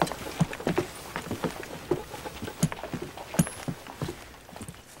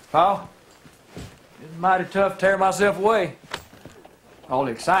 Pa, it's mighty tough to tear myself away. All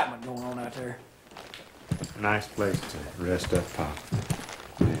the excitement going on out there. Nice place to rest up, Pa.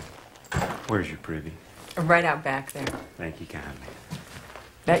 Yeah. Where's your privy? Right out back there. Thank you kindly.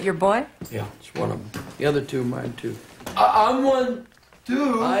 That your boy? Yeah, it's one of them. The other 2 mine, too. I'm one,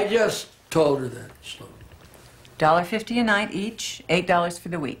 too. I just told her that slowly. $1.50 a night each, $8 for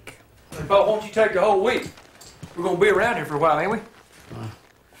the week. Pa, won't you take the whole week? We're gonna be around here for a while, ain't we?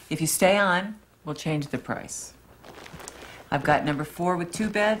 If you stay on, we'll change the price. I've got number 4 with 2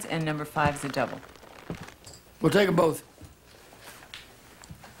 beds, and number 5's a double. We'll take them both.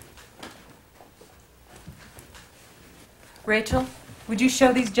 Rachel, would you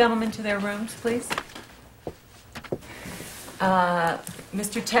show these gentlemen to their rooms, please?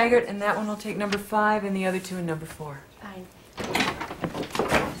 Mr. Taggart, and that one will take number 5, and the other 2 in number 4. Fine.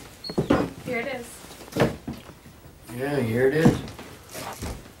 Here it is. Yeah, here it is.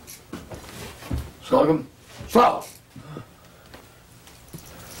 Slug 'em. Slug!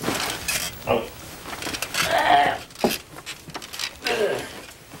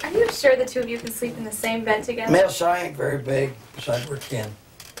 Are you sure the 2 of you can sleep in the same bed together? Miss, I ain't very big. Besides, we're kin.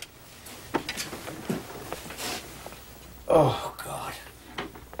 Oh, God.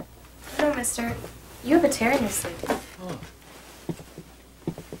 mister. You have a tear in your sleeve. Oh.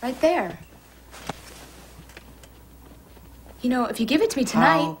 Right there. You know, if you give it to me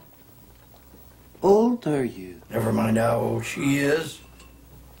tonight... How old are you? Never mind how old she is.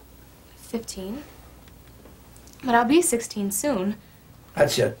 15. But I'll be 16 soon.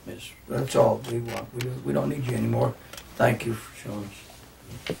 That's it, miss. That's all we want. We don't need you anymore. Thank you for showing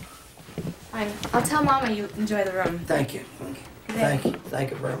us. Fine. I'll tell Mama you enjoy the room. Thank you. Thank you. Thank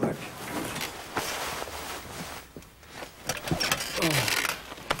you very much.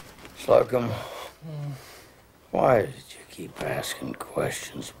 Slocum, why did you keep asking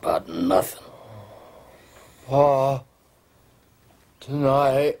questions about nothing? Pa,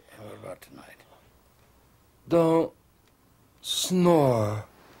 tonight. What about tonight? Don't snore.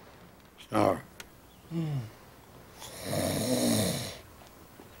 Snore?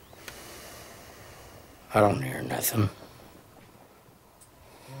 I don't hear nothing.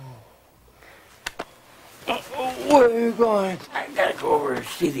 Where are you going? I gotta go over and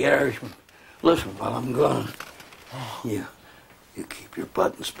see the Irishman. Listen, while I'm gone, you keep your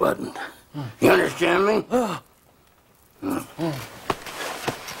buttons buttoned. You understand me?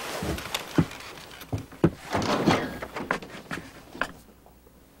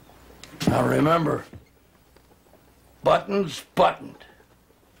 Now remember, buttons buttoned.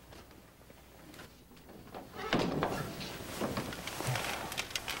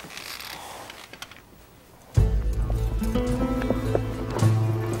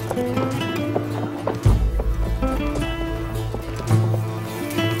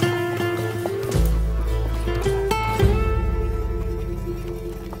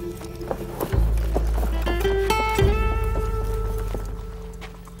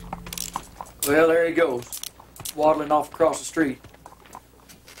 Well, there he goes, waddling off across the street.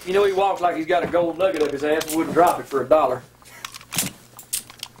 You know, he walks like he's got a gold nugget up his ass and wouldn't drop it for $1.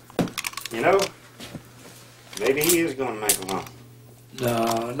 You know, maybe he is going to make a loan.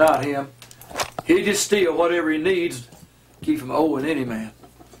 No, not him. He just steal whatever he needs, keep from owing any man.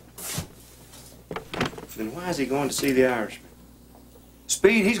 Then why is he going to see the Irishman?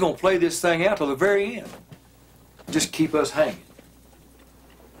 Speed, he's going to play this thing out till the very end. Just keep us hanging.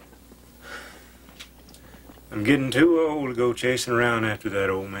 I'm getting too old to go chasing around after that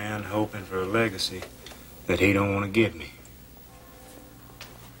old man, hoping for a legacy that he don't want to give me.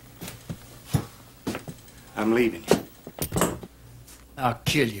 I'm leaving you. I'll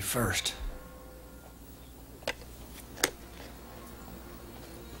kill you first.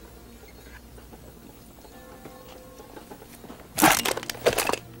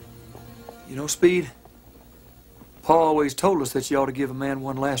 You know, Speed, Pa always told us that you ought to give a man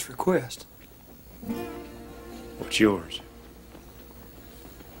one last request. What's yours?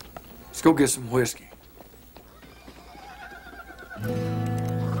 Let's go get some whiskey. I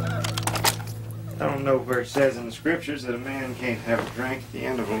don't know where it says in the scriptures that a man can't have a drink at the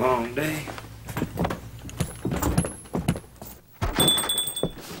end of a long day.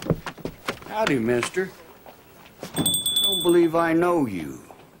 Howdy, mister. I don't believe I know you.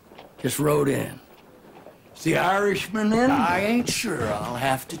 Just rode in. Is the Irishman in? I ain't sure. I'll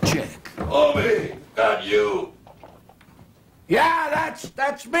have to check. Bobby, that you? Yeah,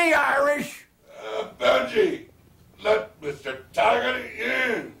 that's me, Irish. Benji, let Mr. Taggart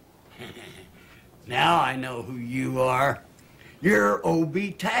in. Now I know who you are. You're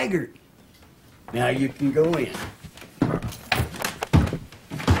O.B. Taggart. Now you can go in.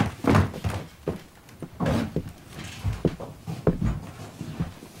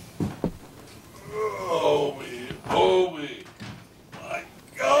 Obi, my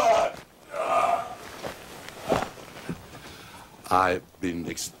God. I've been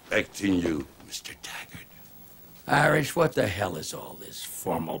expecting you, Mr. Taggart. Irish, what the hell is all this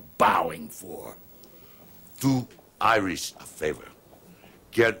formal bowing for? Do Irish a favor.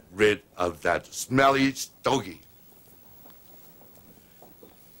 Get rid of that smelly stogie.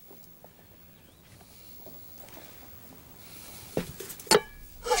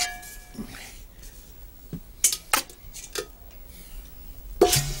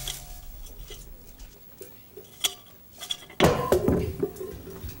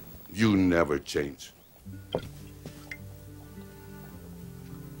 You never change.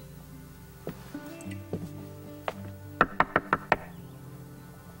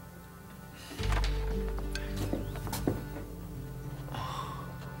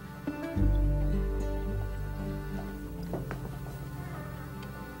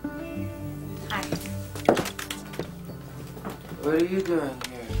 What are you doing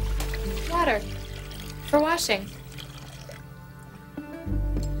here? Water. For washing.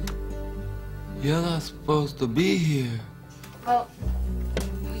 You're not supposed to be here. Well,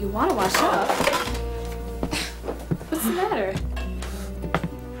 you want to wash up. What's the matter?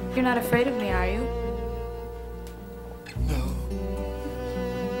 You're not afraid of me, are you? No.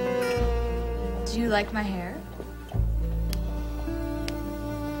 Do you like my hair?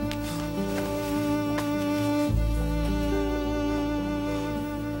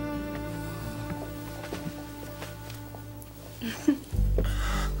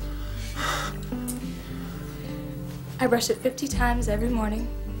 I brush it 50 times every morning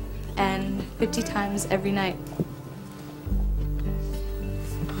and 50 times every night.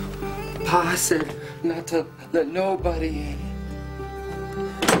 Pa said not to let nobody in.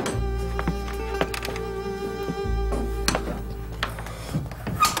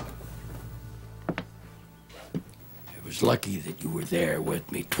 It was lucky that you were there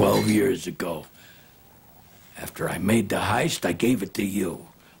with me 12 years ago. After I made the heist, I gave it to you.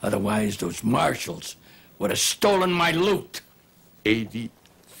 Otherwise, those marshals would have stolen my loot.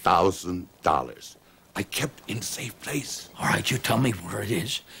 $80,000. I kept in a safe place. All right, you tell me where it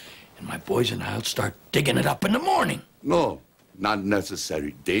is, and my boys and I'll start digging it up in the morning. No, not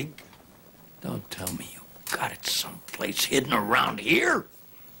necessary, dig. Don't tell me you got it someplace hidden around here.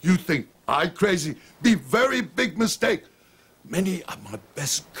 You think I crazy? Be very big mistake. Many of my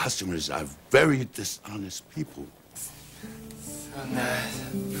best customers are very dishonest people. So nice,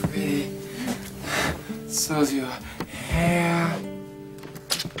 pretty. So's your hair.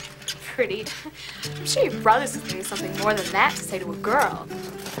 Pretty. I'm sure your brothers could think of something more than that to say to a girl.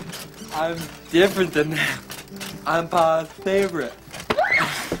 I'm different than that. I'm Pa's favorite.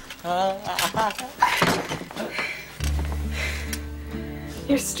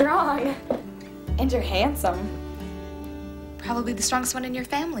 You're strong. And you're handsome. Probably the strongest one in your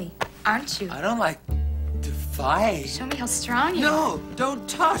family, aren't you? I don't like to fight. Show me how strong you are. No, don't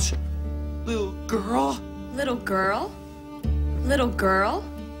touch. Little girl. Little girl? Little girl?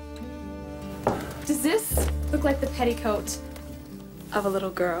 Does this look like the petticoat of a little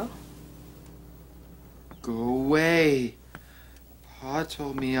girl? Go away. Pa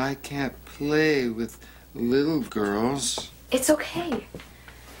told me I can't play with little girls. It's okay.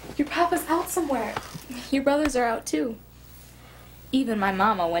 Your papa's out somewhere. Your brothers are out too. Even my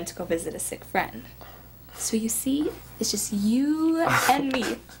mama went to go visit a sick friend. So you see, it's just you and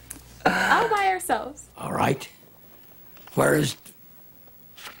me. All by ourselves. All right. Where is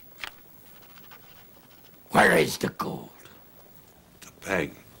the gold? The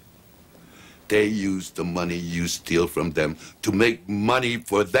bank. They use the money you steal from them to make money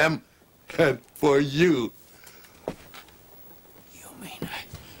for them and for you. You mean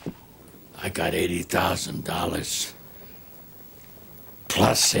I got $80,000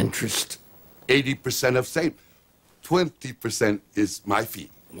 plus interest? 80% of same. 20% is my fee.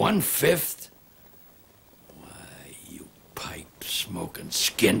 1/5? Why, you pipe-smoking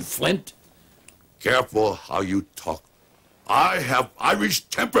skinflint. Careful how you talk. I have Irish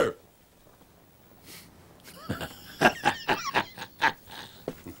temper.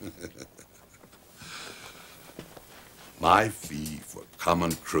 My fee for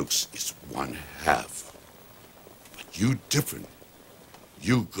common crooks is 1/2. But you different.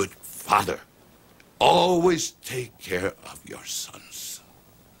 You good father. Always take care of your sons.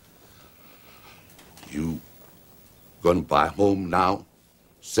 You gonna buy home now?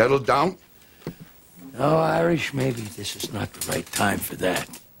 Settle down? No, Irish, maybe this is not the right time for that.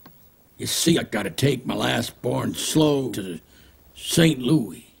 You see, I gotta take my last born slow to St.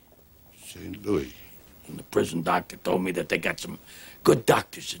 Louis. St. Louis? And the prison doctor told me that they got some good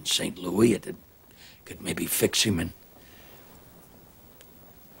doctors in St. Louis that could maybe fix him and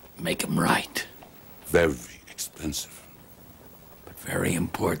make him right. Very expensive. But very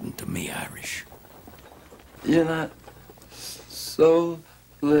important to me, Irish. You're not so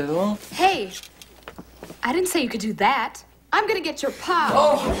little. Hey, I didn't say you could do that. I'm gonna get your pa.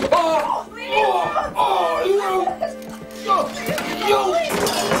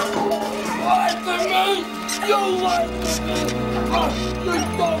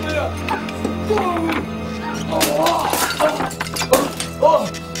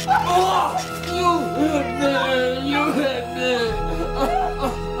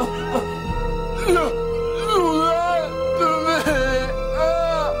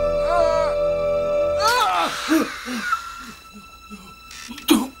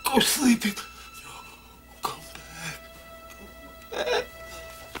 Don't go sleeping. Come back.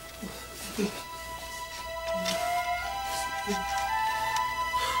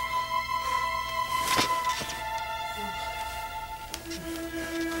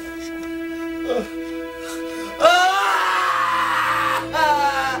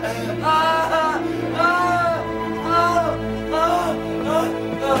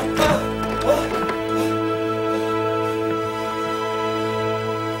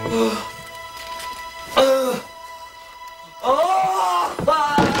 Boys,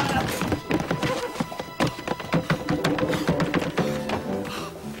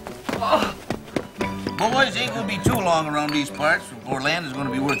 ain't gonna be too long around these parts before land is gonna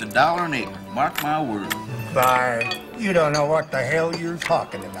be worth $1 an acre. Mark my word. Bard, you don't know what the hell you're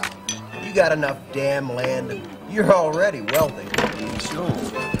talking about. You got enough damn land and you're already wealthy. So,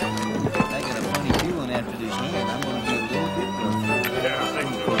 I got a funny feeling after this land, I'm gonna be a little bit wealthy. Yeah, I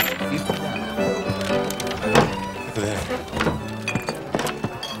think so. Look at that.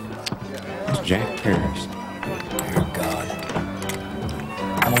 It's Jack Paris. Dear God.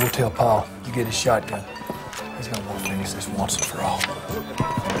 I'm gonna go tell Paul. You get his shotgun. He's gonna want to finish this once and for all.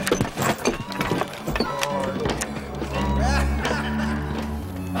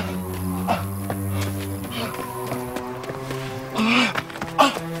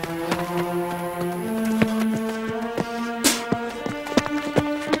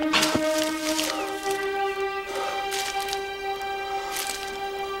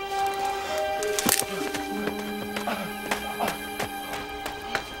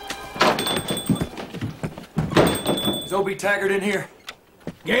 Is O.B. Taggart in here?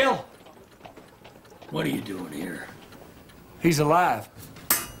 Gale? What are you doing here? He's alive.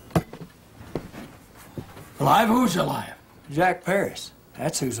 Alive? Who's alive? Jack Paris.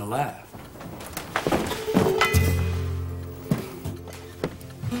 That's who's alive.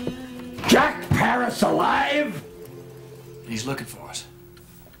 Jack Paris alive? He's looking for us.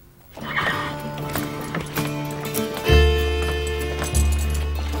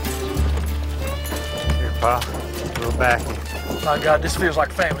 Here, Pa. We're back. My God, this feels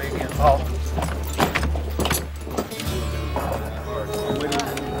like family again, Paul.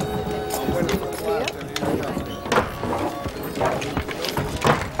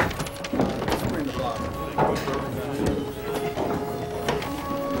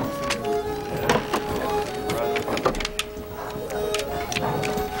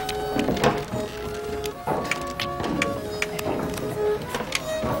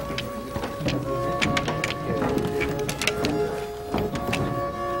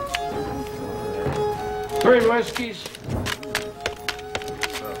 Three whiskeys.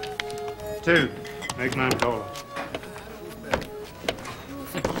 2. Make mine cola.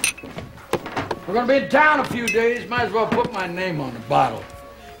 We're gonna be in town a few days. Might as well put my name on the bottle.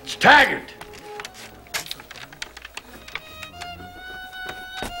 It's Taggart.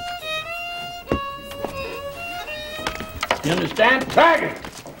 You understand? Taggart.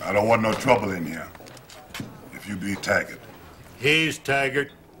 I don't want no trouble in here. If you be Taggart. He's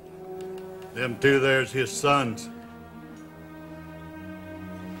Taggart. Them two there's his sons.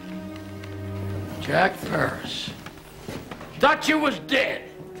 Jack Paris. Thought you was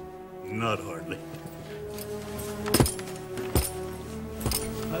dead. Not hardly.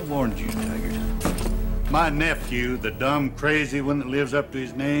 I warned you, Taggart. My nephew, the dumb, crazy one that lives up to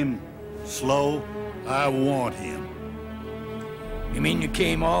his name, Slow, I want him. You mean you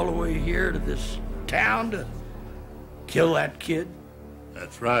came all the way here to this town to kill that kid?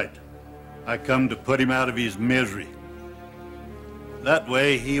 That's right. I come to put him out of his misery. That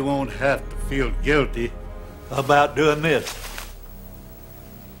way he won't have to feel guilty about doing this.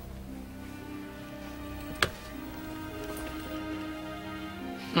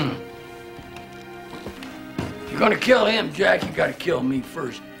 If you're gonna kill him, Jack, you gotta kill me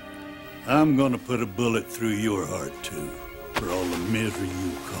first. I'm gonna put a bullet through your heart, too, for all the misery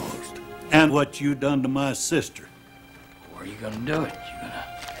you caused. And what you done to my sister. Where are you gonna do it?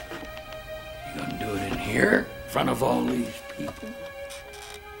 You gonna do it in here, in front of all these people?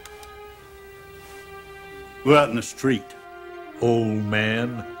 Go out in the street, old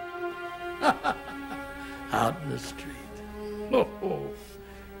man. Out in the street. Oh,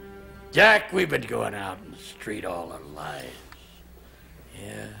 Jack, we've been going out in the street all our lives.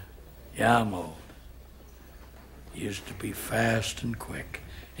 Yeah, I'm old. Used to be fast and quick.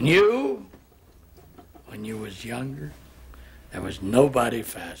 And you, when you was younger, there was nobody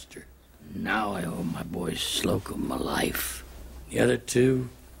faster. Now I owe my boy Slocum my life. The other two,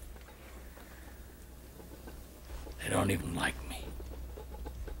 they don't even like me.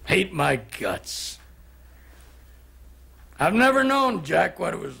 Hate my guts. I've never known, Jack,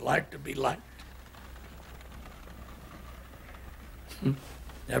 what it was like to be liked.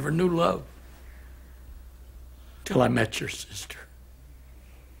 Never knew love. Till I met your sister.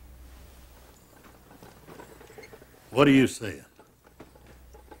 What are you saying?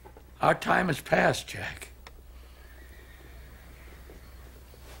 Our time has passed, Jack.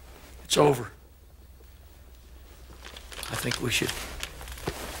 It's over. I think we should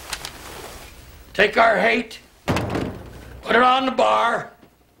take our hate, put it on the bar,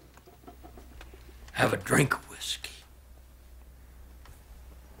 have a drink of whiskey.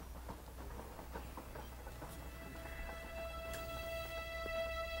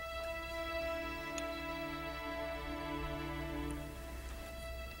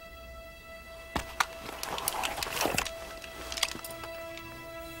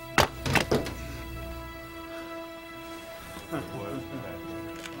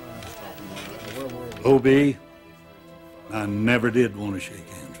 O.B., I never did want to shake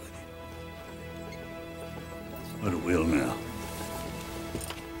hands with you. But I will now.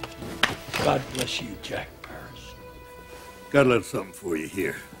 God bless you, Jack Paris. Got a little something for you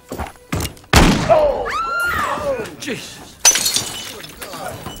here. Oh, Jesus.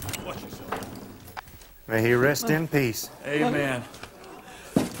 May he rest in peace. Amen.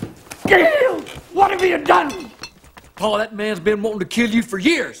 Gil! What have you done? Paul, that man's been wanting to kill you for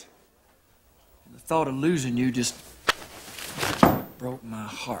years. The thought of losing you just broke my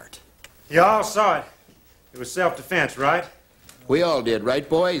heart. You all saw it. It was self-defense, right? We all did, right,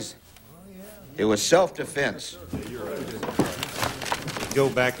 boys? It was self-defense. Go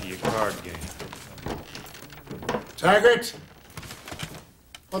back to your card game. Taggart,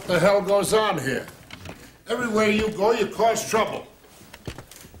 what the hell goes on here? Everywhere you go, you cause trouble.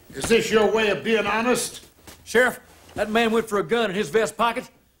 Is this your way of being honest? Sheriff, that man went for a gun in his vest pocket.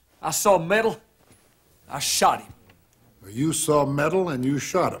 I saw metal. I shot him. You saw metal and you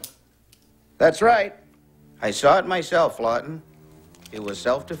shot him. That's right. I saw it myself, Lawton. It was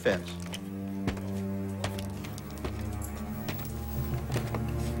self-defense.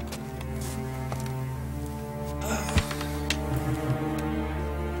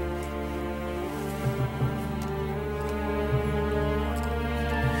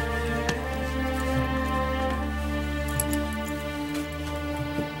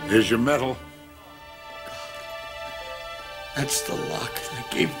 Here's your medal. That's the lock I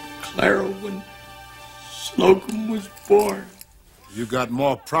gave Clara when Slocum was born. You got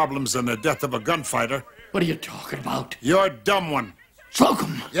more problems than the death of a gunfighter. What are you talking about? You're a dumb one.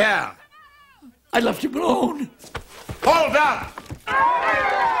 Slocum! Yeah. I left him alone. Hold on!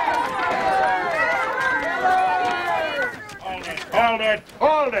 Hold it!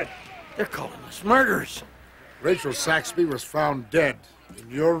 Hold it! They're calling us murderers. Rachel Saxby was found dead in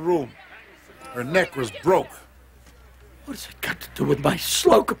your room. Her neck was broke. What has it got to do with my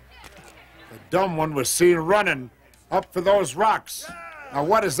Slocum? The dumb one was seen running up for those rocks. Now,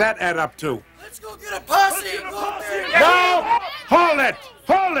 what does that add up to? Let's go get a posse! No! Hold it!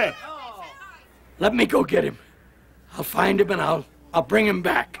 Hold it! Let me go get him. I'll find him and I'll bring him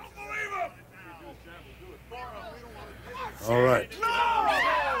back. All right.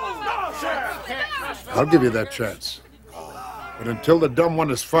 I'll give you that chance. But until the dumb one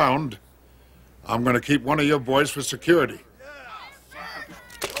is found, I'm going to keep one of your boys for security.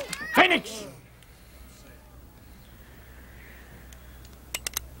 Phoenix!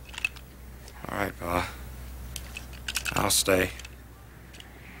 All right, Pa. I'll stay.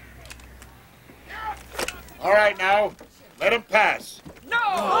 All right, now. Let him pass. No!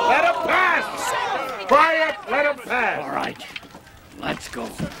 Let him pass! Quiet! Let him pass! All right. Let's go.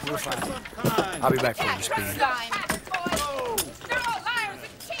 We're fine. I'll be back for you, Speed.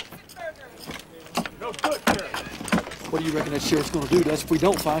 What do you reckon that sheriff's gonna do to us if we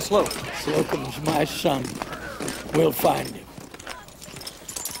don't find Slocum? Slocum's my son. We'll find him.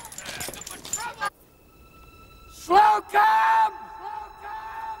 Slocum!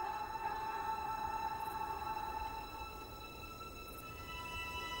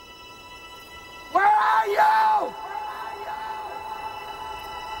 Where are you?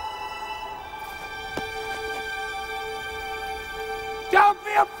 Don't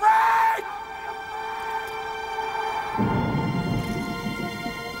be afraid!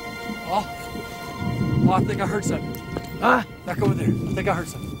 Oh, I think I heard something. Huh? Back over there. I think I heard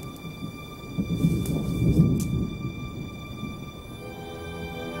something.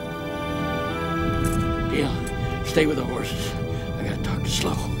 Deal. Stay with the horses. I gotta talk to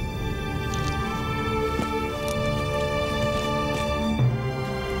Slow.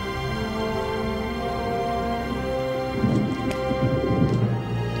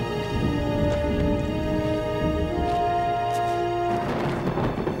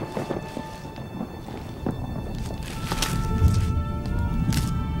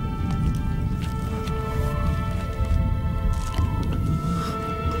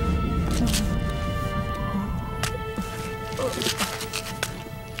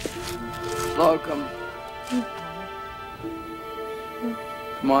 Slocum.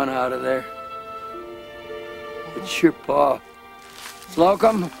 Come on out of there. It's your paw.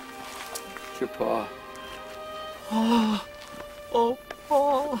 Slocum. It's your paw. Oh,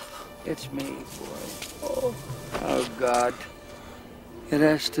 Paul. It's me, boy. Oh, God. It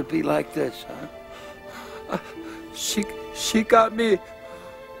has to be like this, huh? She got me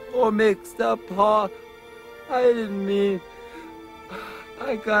all mixed up, Pa. I didn't mean.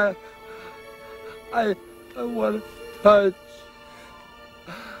 I want to touch.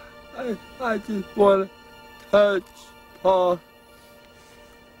 I just want to touch, Pa.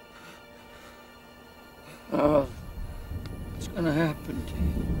 Oh, what's gonna happen to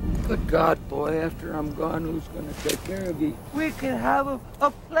you? Good God, boy, after I'm gone, who's gonna take care of you? We can have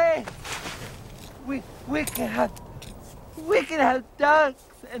a place. We can have ducks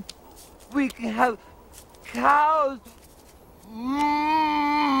and we can have cows.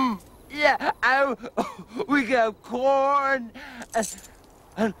 Yeah, we can have corn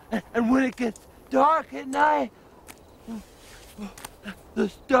and when it gets dark at night, the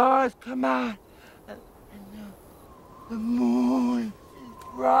stars come out and the moon is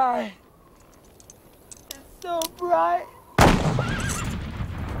bright. It's so bright.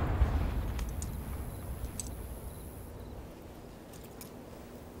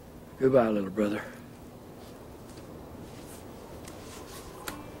 Goodbye, little brother.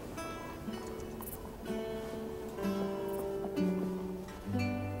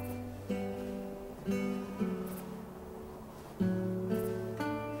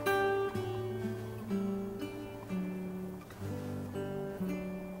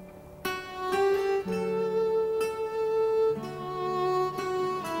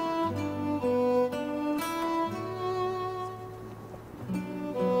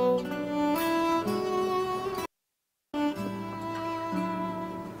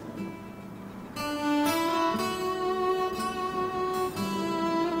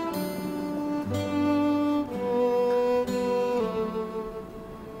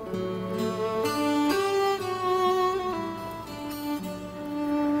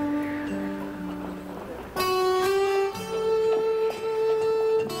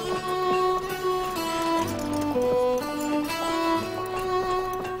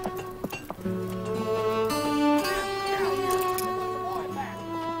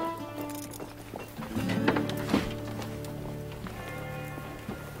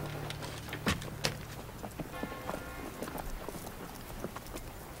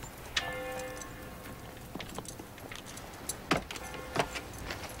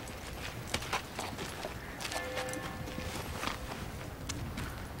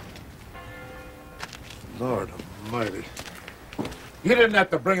 Lord almighty. You didn't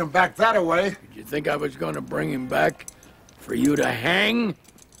have to bring him back that way. Did you think I was going to bring him back for you to hang?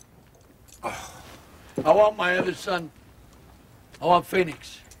 Oh, I want my other son. I want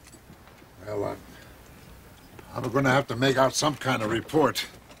Phoenix. Well, I'm going to have to make out some kind of report.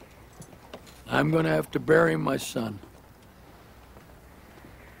 I'm going to have to bury my son.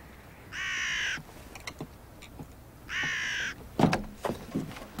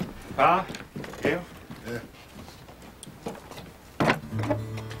 Pa? Yeah? Yeah.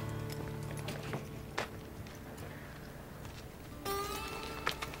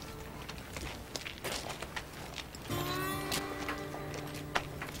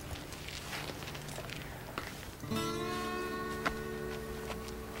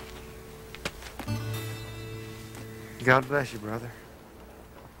 God bless you, brother.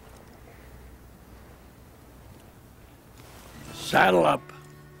 Saddle up.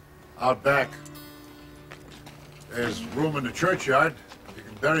 Out back. There's room in the churchyard. You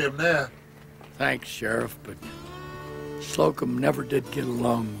can bury him there. Thanks, Sheriff, but Slocum never did get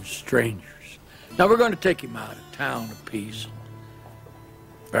along with strangers. Now, we're going to take him out of town a piece.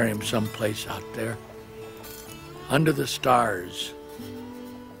 Bury him someplace out there. Under the stars.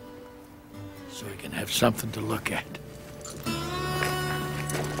 So he can have something to look at.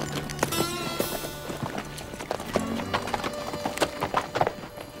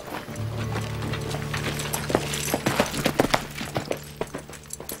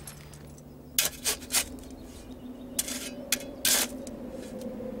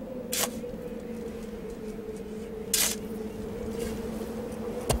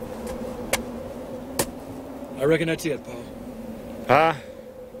 I reckon that's it, Paul. Pa,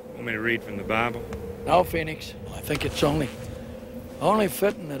 want me to read from the Bible? No, Phoenix. I think it's only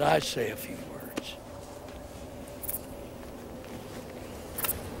fitting that I say a few words.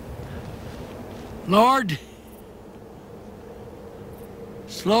 Lord,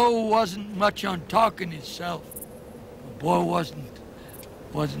 Slow wasn't much on talking himself. The boy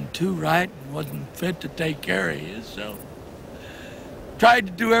wasn't too right and wasn't fit to take care of you, so tried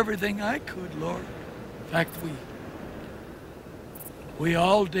to do everything I could, Lord. In fact, we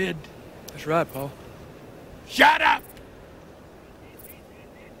all did. That's right, Paul. Shut up!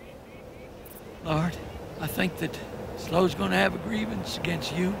 Lord, I think that Slow's gonna have a grievance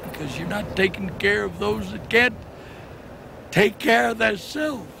against you because you're not taking care of those that can't take care of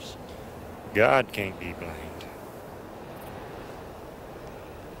themselves. God can't be blamed.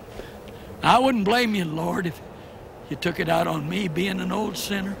 I wouldn't blame you, Lord, if you took it out on me being an old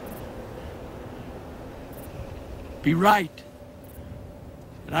sinner. Be right.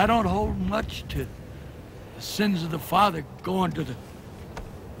 But I don't hold much to the sins of the father going to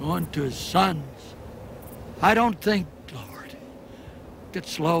his sons. I don't think, Lord, that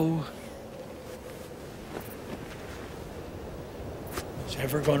Slow is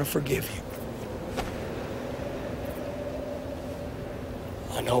ever gonna forgive you.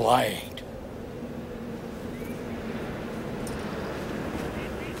 I know I ain't.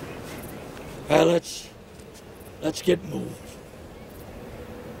 Well, let's get moving.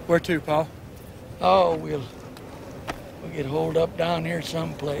 Where to, Pa? Oh, we'll get holed up down here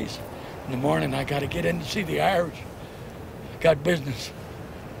someplace. In the morning, I gotta get in to see the Irish. I got business.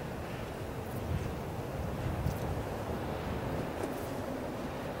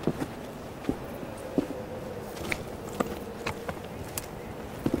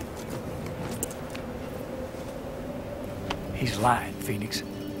 He's lying, Phoenix.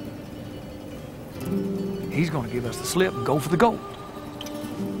 He's gonna give us the slip and go for the gold.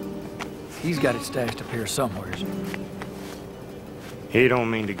 He's got it stashed up here somewhere. He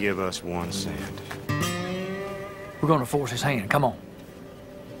don't mean to give us 1 cent. We're gonna force his hand. Come on.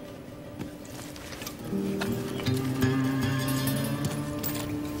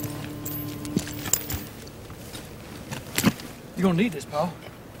 You're gonna need this, Pa.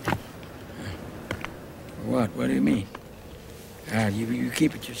 What? What do you mean? You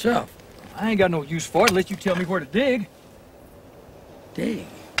keep it yourself. I ain't got no use for it unless you tell me where to dig. Dig?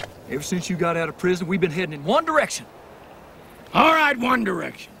 Ever since you got out of prison, we've been heading in one direction. All right, one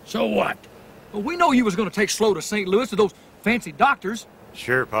direction. So what? Well, we know you was gonna take Slow to St. Louis to those fancy doctors.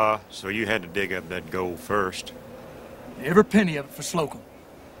 Sure, Pa. So you had to dig up that gold first. Every penny of it for Slocum.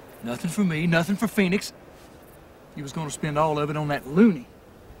 Nothing for me, nothing for Phoenix. You was gonna spend all of it on that loony.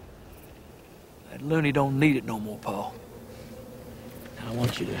 That loony don't need it no more, Pa. I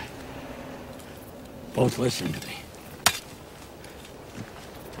want you to both listen to me.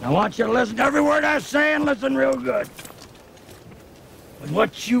 I want you to listen to every word I say and listen real good. With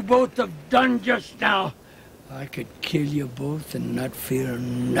what you both have done just now, I could kill you both and not feel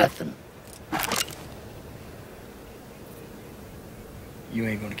nothing. You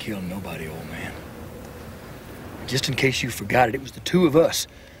ain't gonna kill nobody, old man. Just in case you forgot it, it was the two of us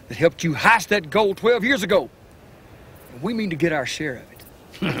that helped you heist that gold 12 years ago. And we mean to get our share of it.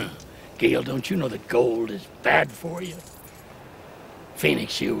 Gale, don't you know that gold is bad for you?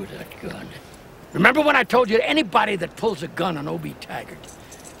 Phoenix, you with that gun. Remember when I told you anybody that pulls a gun on O.B. Taggart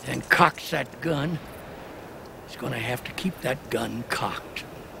and cocks that gun is gonna have to keep that gun cocked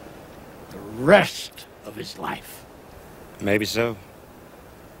the rest of his life. Maybe so.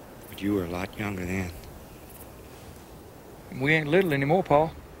 But you were a lot younger then. We ain't little anymore, Pa.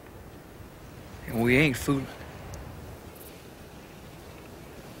 And we ain't fooling.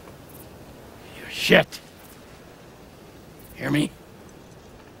 You're shit. Hear me?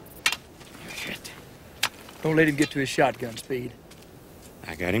 You're shit. Don't let him get to his shotgun speed.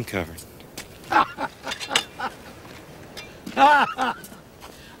 I got him covered.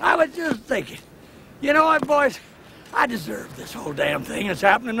 I was just thinking. You know what, boys? I deserve this whole damn thing that's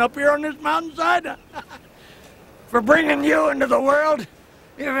happening up here on this mountainside. For bringing you into the world,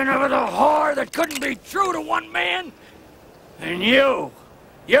 even if it was a whore that couldn't be true to one man. And you,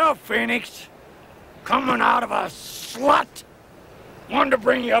 Phoenix, coming out of a slut, wanted to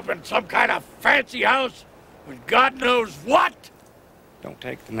bring you up in some kind of fancy house with God knows what. Don't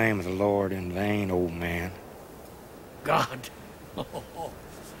take the name of the Lord in vain, old man. God.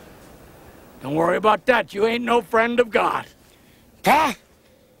 Don't worry about that. You ain't no friend of God. Pa!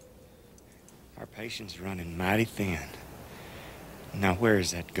 Our patience running mighty thin. Now, where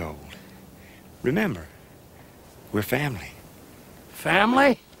is that gold? Remember, we're family.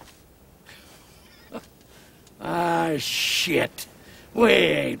 Family? Ah, shit. We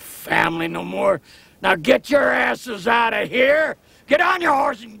ain't family no more. Now get your asses out of here. Get on your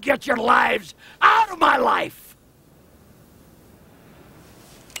horse and get your lives out of my life.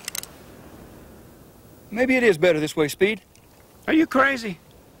 Maybe it is better this way, Speed. Are you crazy?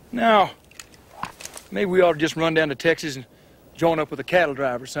 No. Maybe we ought to just run down to Texas and join up with a cattle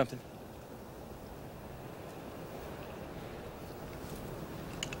driver or something.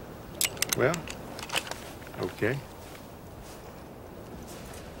 Well, okay.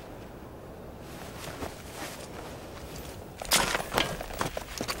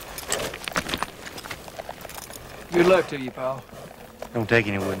 Good luck to you, pal. Don't take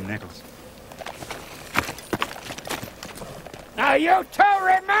any wooden nickels. Now you two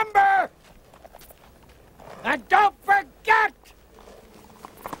remember! And don't forget!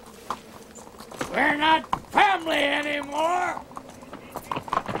 We're not family anymore!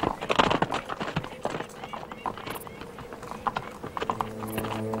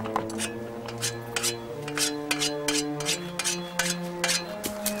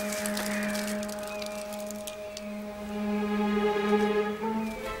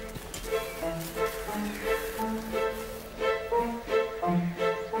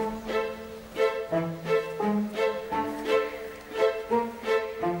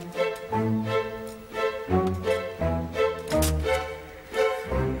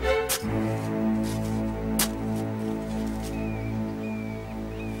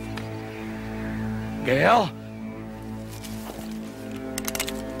 Gail?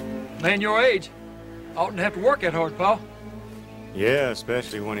 Man your age oughtn't have to work that hard, pal. Yeah,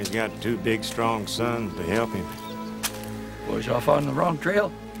 especially when he's got two big, strong sons to help him. Was off on the wrong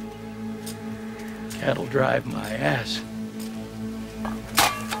trail? Cattle drive my ass.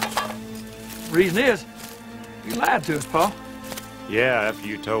 Reason is, you lied to us, pal. Yeah, after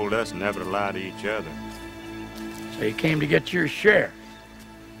you told us never to lie to each other. So you came to get your share?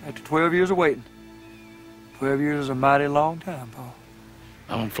 After 12 years of waiting. 12 years is a mighty long time, Paul.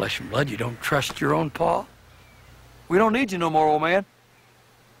 My own flesh and blood, you don't trust your own paw? We don't need you no more, old man.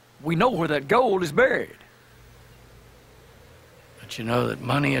 We know where that gold is buried. But you know that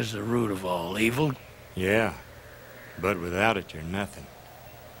money is the root of all evil? Yeah, but without it, you're nothing.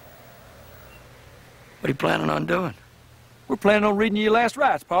 What are you planning on doing? We're planning on reading your last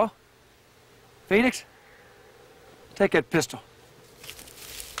rites, Paul. Phoenix, take that pistol.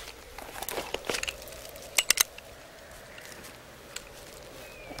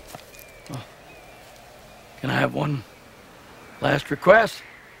 Can I have one last request?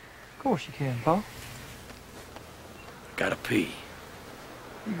 Of course you can, Paul. Gotta pee.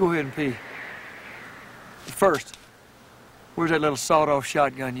 You go ahead and pee. But first, where's that little sawed-off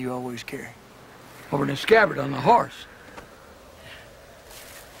shotgun you always carry? Over in the scabbard on the horse.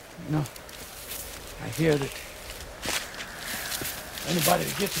 You know, I hear that anybody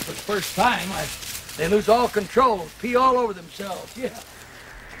that gets it for the first time, they lose all control, pee all over themselves, yeah.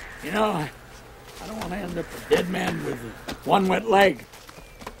 You know, I don't want to end up a dead man with one wet leg.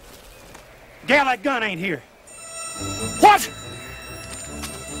 Gail, that gun ain't here. What?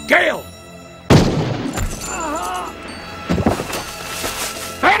 Gail!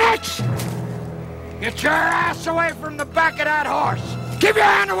 Phoenix! Get your ass away from the back of that horse! Keep your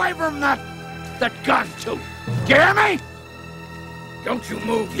hand away from that gun, too! Do you hear me? Don't you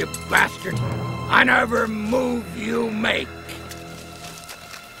move, you bastard! I never move you make!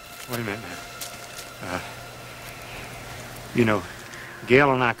 Wait a minute now. You know,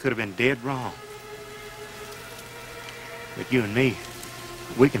 Gail and I could have been dead wrong. But you and me,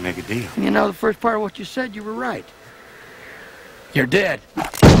 we can make a deal. You know, the first part of what you said, you were right. You're dead.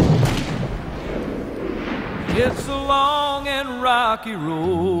 It's a long and rocky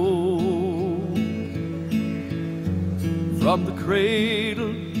road from the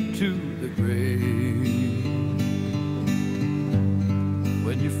cradle to the grave.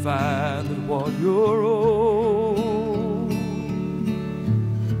 When you find that what you're owed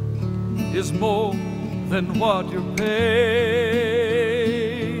is more than what you're paid,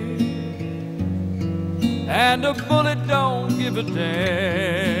 and a bullet don't give a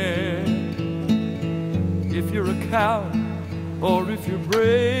damn if you're a coward or if you're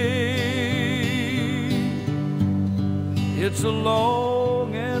brave. It's a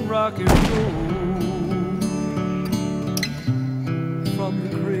long and rocky road from the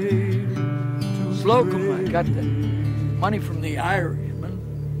cradle to Slocum, I got the money from the Irishman.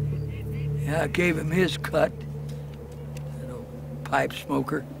 Yeah, I gave him his cut. That old pipe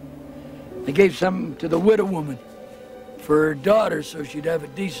smoker. I gave some to the widow woman for her daughter so she'd have a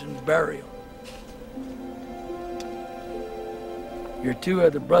decent burial. Your two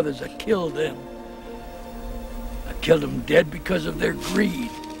other brothers, I killed them. I killed them dead because of their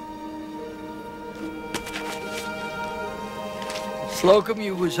greed. Slocum,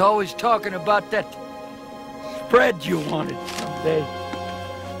 you was always talking about that spread you wanted someday.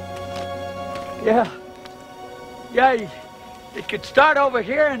 Yeah, it could start over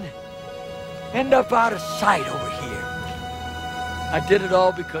here and end up out of sight over here. I did it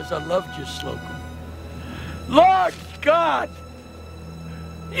all because I loved you, Slocum. Lord God,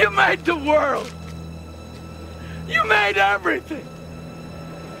 you made the world. You made everything.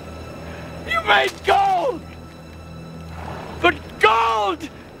 You made gold. But gold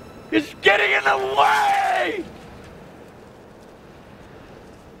is getting in the way.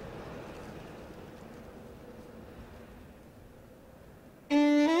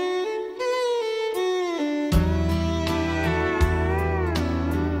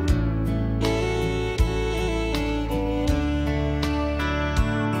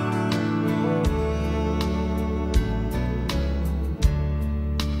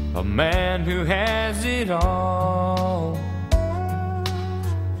 man who has it all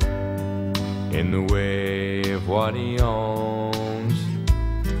in the way of what he owns,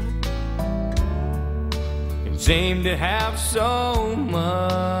 and seem to have so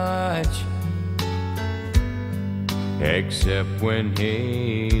much, except when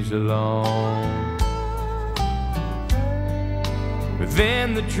he's alone. But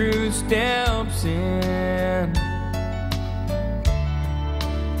then the truth steps in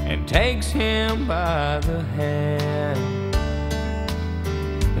and takes him by the hand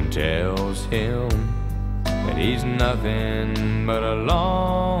and tells him that he's nothing but a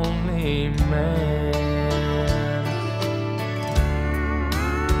lonely man.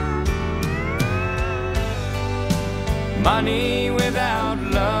 Money without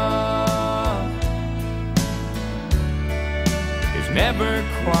love is never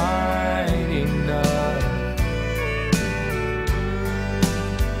quite enough.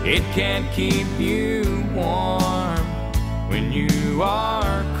 It can't keep you warm when you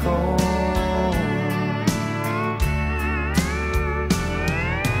are cold.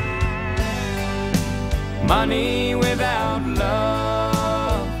 Money without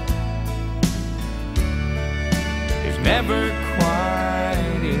love is never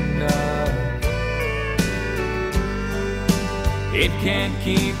quite enough. It can't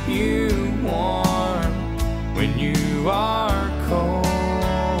keep you warm when you are cold.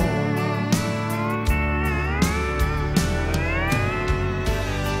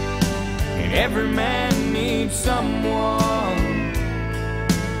 And every man needs someone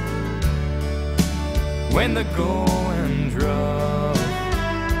when the going's rough.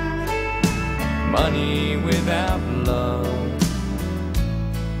 Money without love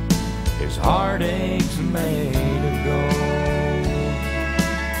is heartaches made of gold.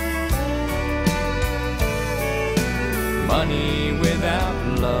 Money without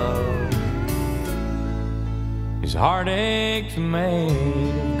love is heartaches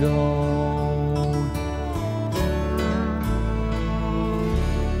made of gold.